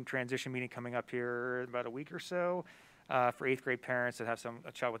education transition meeting coming up here in about a week or so. for 8th grade parents that have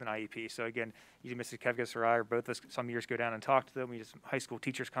a child with an IEP. So again, either Mrs. Kevgas or I, or both of us, some years go down and talk to them. High school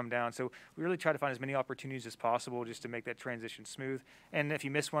teachers come down. So we really try to find as many opportunities as possible just to make that transition smooth. And if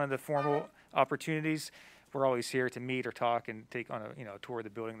you miss one of the formal opportunities, we're always here to meet or talk and take on a tour of the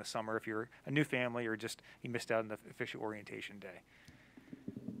building in the summer if you're a new family or just you missed out on the official orientation day.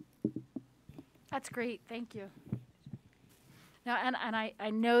 That's great. Thank you. Now, and I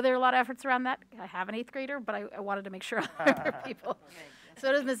know there are a lot of efforts around that. I have an 8th grader, but I wanted to make sure other people.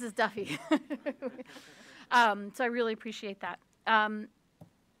 So does Mrs. Duffy. So I really appreciate that.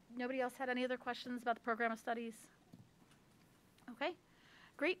 Nobody else had any other questions about the program of studies? Okay,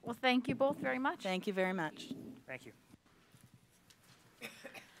 great. Well, thank you both very much. Thank you very much. Thank you.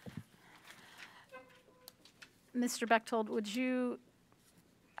 Mr. Bechtold, would you,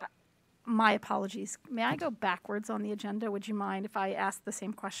 my apologies, may I go backwards on the agenda? Would you mind if I ask the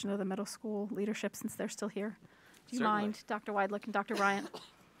same question of the middle school leadership since they're still here? Do you Certainly. mind, Dr. Weidlich and Dr. Bryant?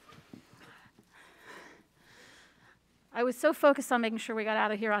 I was so focused on making sure we got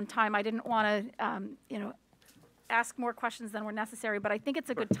out of here on time, I didn't want to, ask more questions than were necessary, but I think it's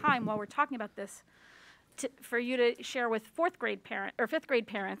a good time while we're talking about this for you to share with 4th grade parent or 5th grade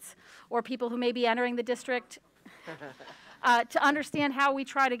parents or people who may be entering the district to understand how we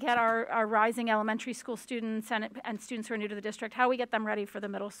try to get our rising elementary school students and students who are new to the district, how we get them ready for the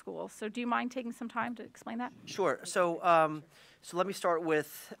middle school. So do you mind taking some time to explain that? Sure. So let me start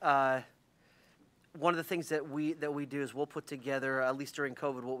with one of the things that we do is we'll put together, at least during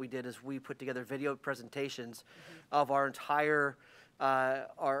COVID, what we did is we put together video presentations of our entire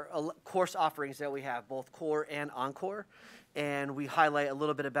course offerings that we have, both core and encore. And we highlight a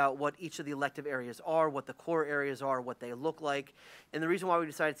little bit about what each of the elective areas are, what the core areas are, what they look like. And the reason why we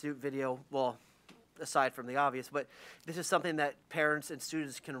decided to do video, well, aside from the obvious, but this is something that parents and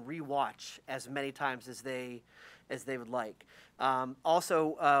students can rewatch as many times as they would like.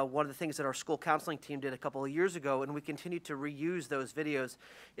 Also, one of the things that our school counseling team did a couple of years ago, and we continue to reuse those videos,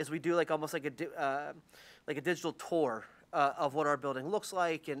 is we do almost like a digital tour of what our building looks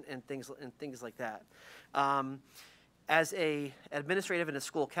like and things like that. As a administrative and a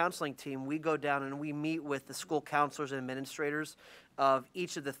school counseling team, we go down and we meet with the school counselors and administrators of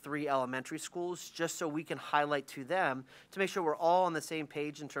each of the 3 elementary schools, just so we can highlight to them to make sure we're all on the same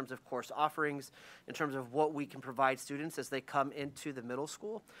page in terms of course offerings, in terms of what we can provide students as they come into the middle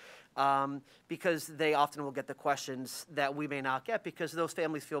school. Because they often will get the questions that we may not get because those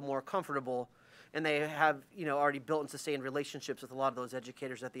families feel more comfortable and they have already built and sustained relationships with a lot of those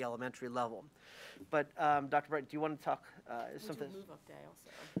educators at the elementary level. But Dr. Bright, do you want to talk something? Move-up day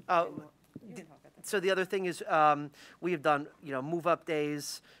also. So the other thing is we have done move-up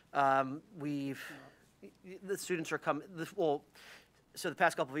days. The students are coming. So the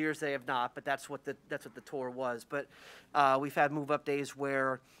past couple of years they have not, but that's what the tour was. But we've had move-up days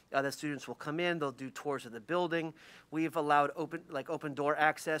where the students will come in, they'll do tours of the building. We've allowed open door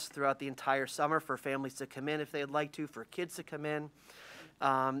access throughout the entire summer for families to come in if they'd like to, for kids to come in.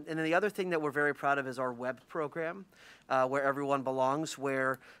 And then the other thing that we're very proud of is our web program, where everyone belongs,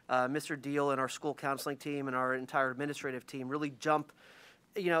 where Mr. Deal and our school counseling team and our entire administrative team really jump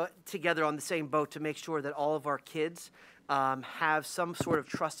together on the same boat to make sure that all of our kids have some sort of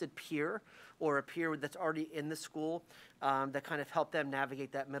trusted peer or a peer that's already in the school that kind of help them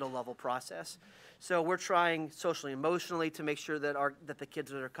navigate that middle level process. So we're trying socially, emotionally to make sure that the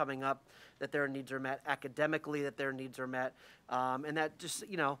kids that are coming up, that their needs are met, academically that their needs are met, and that just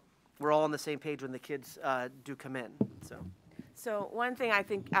we're all on the same page when the kids do come in. So one thing I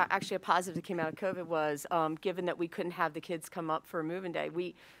think actually a positive that came out of COVID was given that we couldn't have the kids come up for moving day,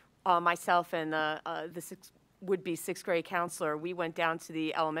 we, myself and the would-be 6th grade counselor, we went down to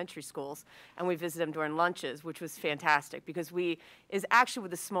the elementary schools and we visited them during lunches, which was fantastic because is actually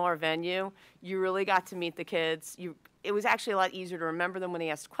with a smaller venue, you really got to meet the kids. It was actually a lot easier to remember them when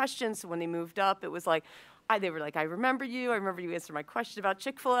they asked questions. So when they moved up, it was like, they were like, I remember you answered my question about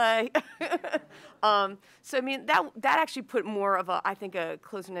Chick-fil-A. So I mean, that actually put more of a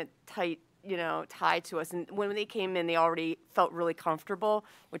close-knit, tight, tie to us. And when they came in, they already felt really comfortable,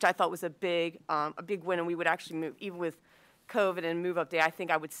 which I thought was a big win. And we would actually move, even with COVID and move-up day, I think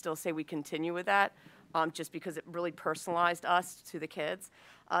I would still say we continue with that, just because it really personalized us to the kids.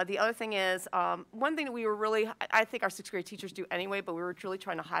 The other thing is, one thing that we were really, I think our 6th grade teachers do anyway, but we were really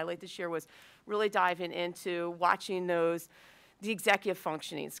trying to highlight this year was really diving into watching the executive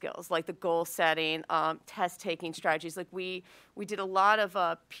functioning skills, like the goal setting, test-taking strategies. Like we did a lot of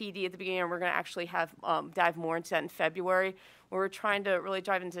PD at the beginning, and we're going to actually have dive more into that in February, where we're trying to really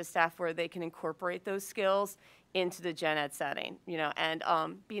dive into staff where they can incorporate those skills into the gen ed setting. And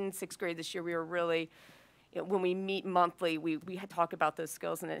being in 6th grade this year, we were really, when we meet monthly, we talk about those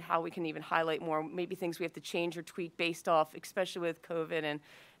skills and then how we can even highlight more, maybe things we have to change or tweak based off, especially with COVID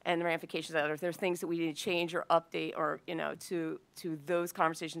and the ramifications of that. Or if there's things that we need to change or update or, to those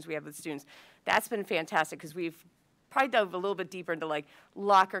conversations we have with students. That's been fantastic because we've probably dove a little bit deeper into like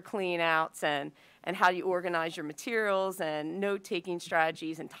locker clean outs and how you organize your materials and note-taking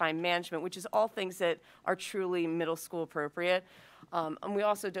strategies and time management, which is all things that are truly middle school appropriate. And we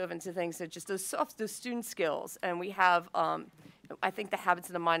also dove into things that just those student skills. And we have, I think the habits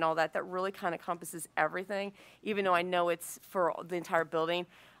of the mind, all that really kind of encompasses everything, even though I know it's for the entire building.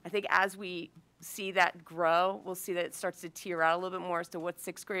 I think as we see that grow, we'll see that it starts to tier out a little bit more as to what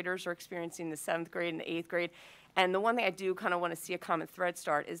sixth graders are experiencing in the 7th grade and the 8th grade. And the one thing I do kind of want to see a common thread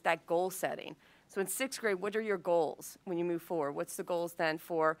start is that goal setting. So in 6th grade, what are your goals when you move forward? What's the goals then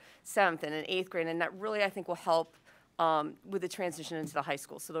for 7th and in 8th grade? And that really, I think, will help with the transition into the high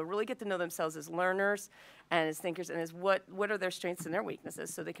school. So they'll really get to know themselves as learners and as thinkers and as what are their strengths and their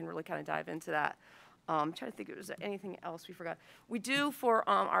weaknesses, so they can really kind of dive into that. I'm trying to think if there's anything else we forgot. We do, for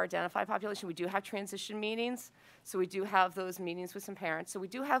our identified population, we do have transition meetings. So we do have those meetings with some parents. So we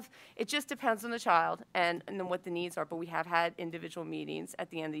do have, it just depends on the child and then what the needs are, but we have had individual meetings at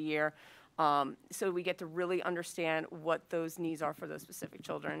the end of the year. So we get to really understand what those needs are for those specific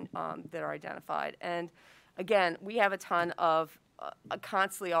children that are identified. And again, we have a ton of,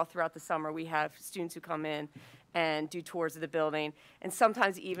 constantly all throughout the summer, we have students who come in and do tours of the building. And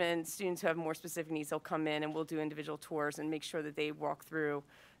sometimes even students who have more specific needs, they'll come in and we'll do individual tours and make sure that they walk through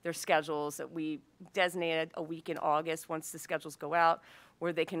their schedules. That we designated a week in August once the schedules go out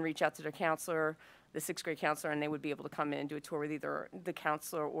where they can reach out to their counselor, the 6th grade counselor, and they would be able to come in and do a tour with either the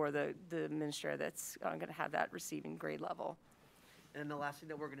counselor or the administrator that's going to have that receiving grade level. And the last thing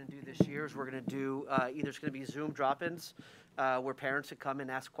that we're going to do this year is we're going to do, either it's going to be Zoom drop-ins where parents can come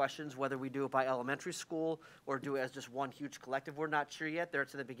and ask questions, whether we do it by elementary school or do it as just one huge collective. We're not sure yet.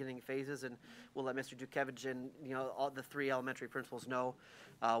 It's in the beginning phases, and we'll let Mr. Dukevich and all the 3 elementary principals know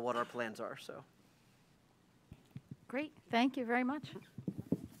what our plans are. So, Great, thank you very much.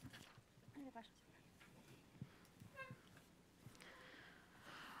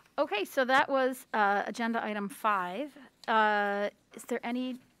 Okay, so that was agenda item 5. Is there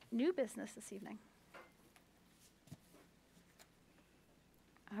any new business this evening?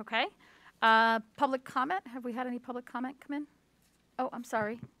 Okay. Public comment? Have we had any public comment come in? Oh, I'm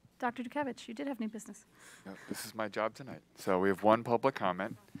sorry. Dr. Dukevich, you did have new business. No, this is my job tonight. So we have one public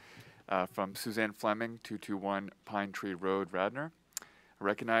comment from Suzanne Fleming, 221 Pine Tree Road, Radnor. I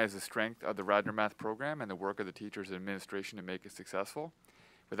recognize the strength of the Radnor Math program and the work of the teachers and administration to make it successful.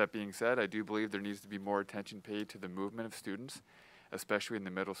 With that being said, I do believe there needs to be more attention paid to the movement of students, especially in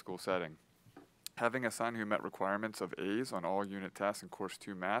the middle school setting. Having a son who met requirements of A's on all unit tests in Course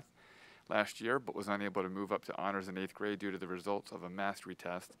 2 Math last year, but was unable to move up to honors in 8th grade due to the results of a mastery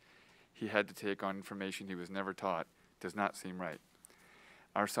test he had to take on information he was never taught, does not seem right.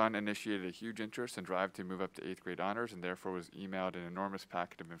 Our son initiated a huge interest and drive to move up to 8th grade honors and therefore was emailed an enormous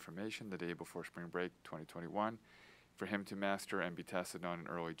packet of information the day before spring break 2021 for him to master and be tested on in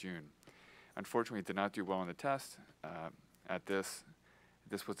early June. Unfortunately, he did not do well on the test.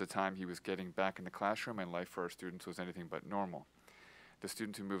 This was the time he was getting back in the classroom, and life for our students was anything but normal. The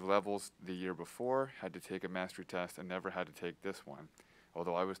students who moved levels the year before had to take a mastery test and never had to take this one,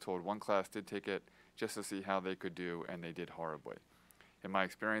 although I was told one class did take it just to see how they could do, and they did horribly. In my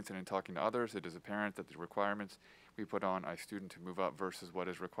experience and in talking to others, it is apparent that the requirements we put on a student to move up versus what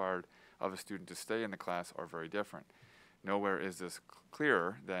is required of a student to stay in the class are very different. Nowhere is this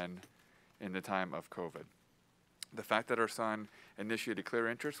clearer than in the time of COVID. The fact that our son initiated clear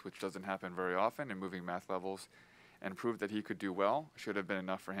interest, which doesn't happen very often, in moving math levels and proved that he could do well should have been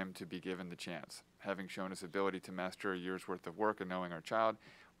enough for him to be given the chance. Having shown his ability to master a year's worth of work and knowing our child,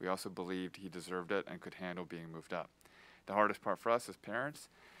 we also believed he deserved it and could handle being moved up. The hardest part for us as parents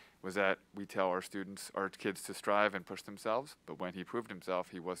was that we tell our kids to strive and push themselves, but when he proved himself,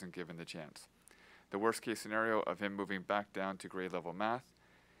 he wasn't given the chance. The worst case scenario of him moving back down to grade level math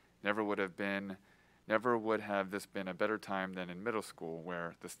never would have this been a better time than in middle school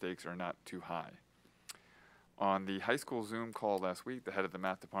where the stakes are not too high. On the high school Zoom call last week, the head of the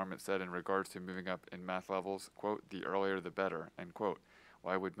math department said in regards to moving up in math levels, quote, the earlier the better, end quote.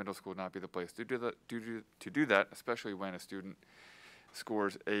 Why would middle school not be the place to do that, especially when a student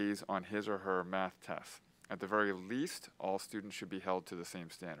scores A's on his or her math tests? At the very least, all students should be held to the same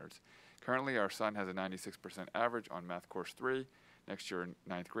standards. Currently, our son has a 96% average on Math Course 3. Next year in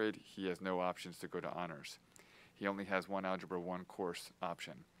 9th grade, he has no options to go to honors. He only has one Algebra 1 course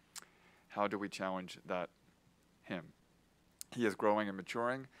option. How do we challenge him? He is growing and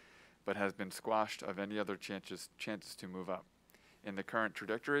maturing, but has been squashed of any other chances to move up. In the current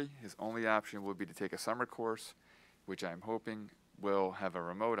trajectory, his only option will be to take a summer course, which I'm hoping will have a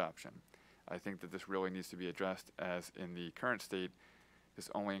remote option. I think that this really needs to be addressed, as in the current state, this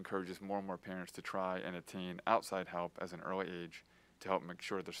only encourages more and more parents to try and attain outside help as an early age to help make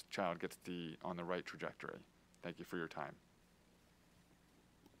sure this child gets on the right trajectory. Thank you for your time.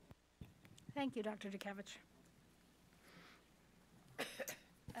 Thank you, Dr. Dukevich.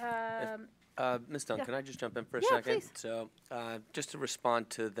 Ms. Dunn, Yeah. can I just jump in for a Yeah, second? please. So, just to respond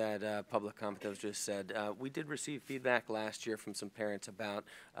to that public comment that was just said, we did receive feedback last year from some parents about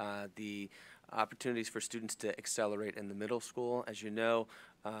the opportunities for students to accelerate in the middle school. As you know,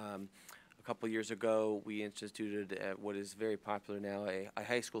 a couple years ago, we instituted what is very popular now, a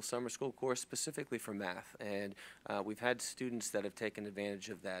high school summer school course specifically for math, and we've had students that have taken advantage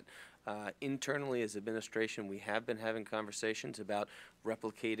of that. Internally, as administration, we have been having conversations about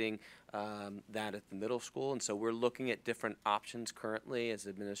replicating that at the middle school, and so we're looking at different options currently as an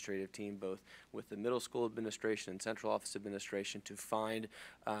administrative team, both with the middle school administration and central office administration, to find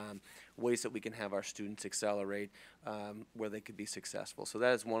ways that we can have our students accelerate where they could be successful. So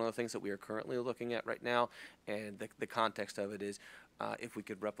that is one of the things that we are currently looking at right now, and the context of it is if we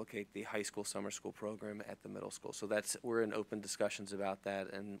could replicate the high school summer school program at the middle school. So we're in open discussions about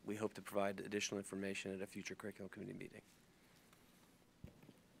that, and we hope to provide additional information at a future curriculum committee meeting.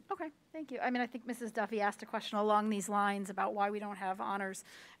 Okay, thank you. I mean, I think Mrs. Duffy asked a question along these lines about why we don't have honors.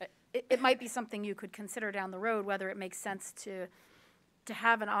 It might be something you could consider down the road, whether it makes sense to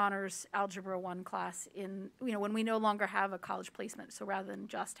have an honors Algebra 1 class in, when we no longer have a college placement. So rather than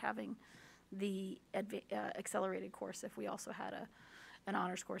just having the accelerated course, if we also had an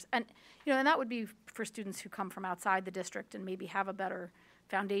honors course. And, and that would be for students who come from outside the district and maybe have a better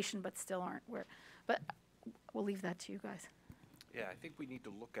foundation but still aren't where. But we'll leave that to you guys. Yeah, I think we need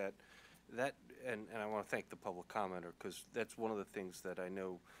to look at that, and I want to thank the public commenter, because that's one of the things that I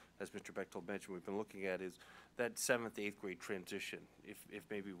know, as Mr. Bechtold mentioned, we've been looking at is that 7th to 8th grade transition. If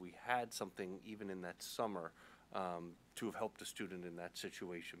maybe we had something even in that summer to have helped a student in that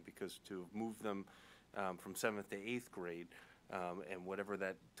situation, because to move them from 7th to 8th grade and whatever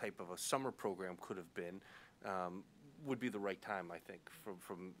that type of a summer program could have been would be the right time, I think,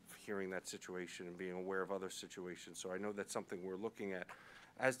 from hearing that situation and being aware of other situations. So I know that's something we're looking at.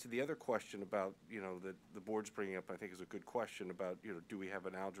 As to the other question about, that the board's bringing up, I think is a good question about, do we have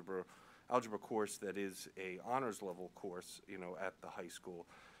an algebra course that is a honors level course, at the high school?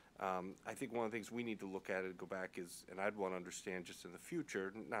 I think one of the things we need to look at and go back is, and I'd want to understand just in the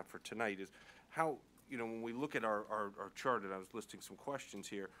future, not for tonight, is how, when we look at our chart, and I was listing some questions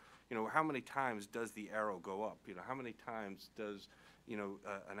here, how many times does the arrow go up? How many times does,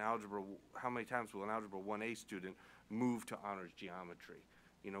 how many times will an Algebra 1A student move to honors geometry?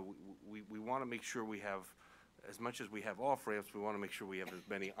 We want to make sure we have, as much as we have off-ramps, we want to make sure we have as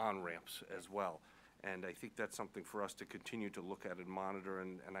many on-ramps as well. And I think that's something for us to continue to look at and monitor,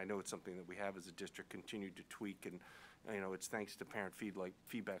 and I know it's something that we have as a district continued to tweak, and it's thanks to parent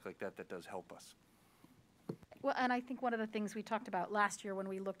feedback like that does help us. Well, and I think one of the things we talked about last year when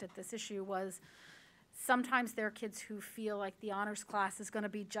we looked at this issue was sometimes there are kids who feel like the honors class is going to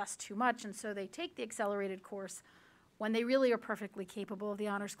be just too much, and so they take the accelerated course when they really are perfectly capable of the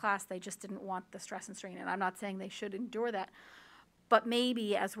honors class. They just didn't want the stress and strain, and I'm not saying they should endure that. But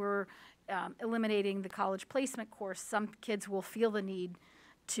maybe as we're eliminating the college placement course, some kids will feel the need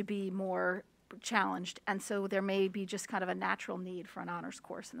to be more challenged, and so there may be just kind of a natural need for an honors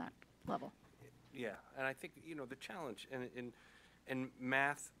course in that level. Yeah, and I think, the challenge, and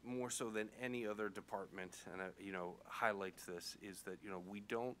math more so than any other department, and, highlights this, is that, we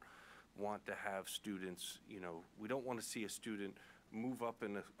don't want to have students, we don't want to see a student move up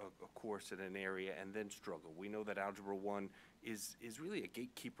in a course in an area and then struggle. We know that Algebra 1 is really a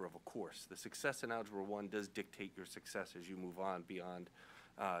gatekeeper of a course. The success in Algebra 1 does dictate your success as you move on beyond,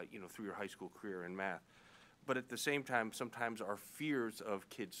 through your high school career in math. But at the same time, sometimes our fears of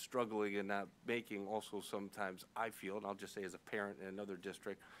kids struggling and not making also sometimes, I feel, and I'll just say as a parent in another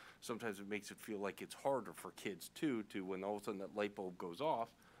district, sometimes it makes it feel like it's harder for kids too, to when all of a sudden that light bulb goes off,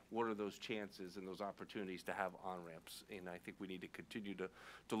 what are those chances and those opportunities to have on-ramps? And I think we need to continue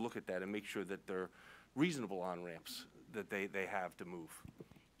to look at that and make sure that they're reasonable on-ramps that they have to move.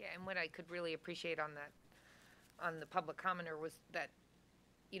 Yeah, and what I could really appreciate on the public commenter was that,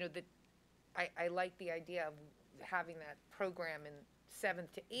 that I like the idea of having that program in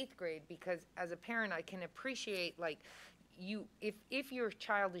 7th to 8th grade, because as a parent I can appreciate, like, if your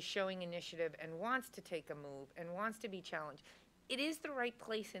child is showing initiative and wants to take a move and wants to be challenged, it is the right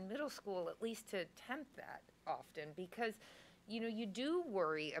place in middle school at least to attempt that often, because you do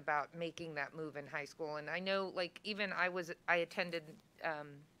worry about making that move in high school. And I know, like, even I attended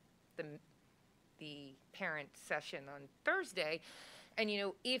the parent session on Thursday, and,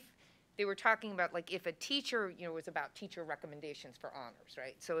 if they were talking about, like, if a teacher, it was about teacher recommendations for honors,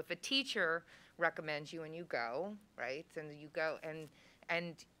 right? So if a teacher recommends you and you go, right, and you go, and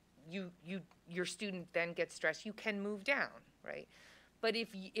your student then gets stressed, you can move down, right? But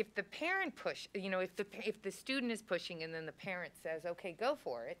if the parent if the student is pushing and then the parent says, okay, go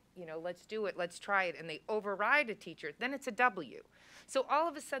for it, let's do it, let's try it, and they override a teacher, then it's a W. So all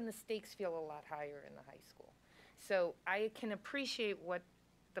of a sudden the stakes feel a lot higher in the high school. So I can appreciate what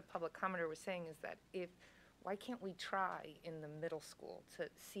the public commenter was saying, is that why can't we try in the middle school to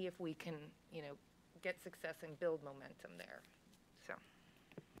see if we can, get success and build momentum there? So.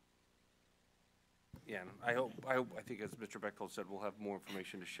 Yeah, and I think as Mr. Bechtold said, we'll have more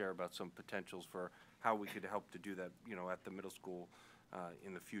information to share about some potentials for how we could help to do that, at the middle school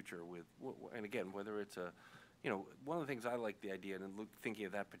in the future with, and again, whether it's one of the things I like the idea, and thinking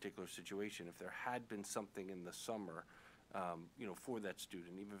of that particular situation, if there had been something in the summer, for that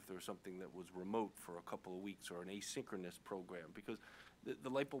student, even if there was something that was remote for a couple of weeks or an asynchronous program, because the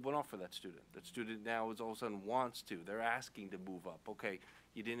light bulb went off for that student. That student now is all of a sudden wants to. They're asking to move up. Okay,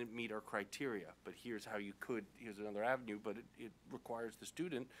 you didn't meet our criteria, but here's how you could. Here's another avenue, but it requires the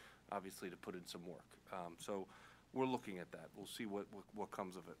student, obviously, to put in some work. So we're looking at that. We'll see what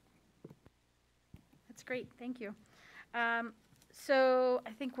comes of it. That's great, thank you. So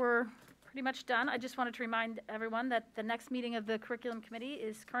I think we're pretty much done. I just wanted to remind everyone that the next meeting of the Curriculum Committee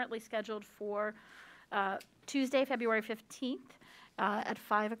is currently scheduled for Tuesday, February 15th at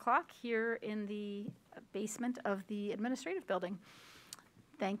 5 o'clock here in the basement of the administrative building.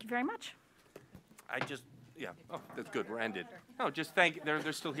 Thank you very much. Oh, that's good, we're ended. No, just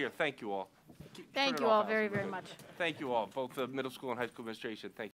they're still here. Thank you all. Thank you all very, very much. Thank you all, both the middle school and high school administration. Thank you.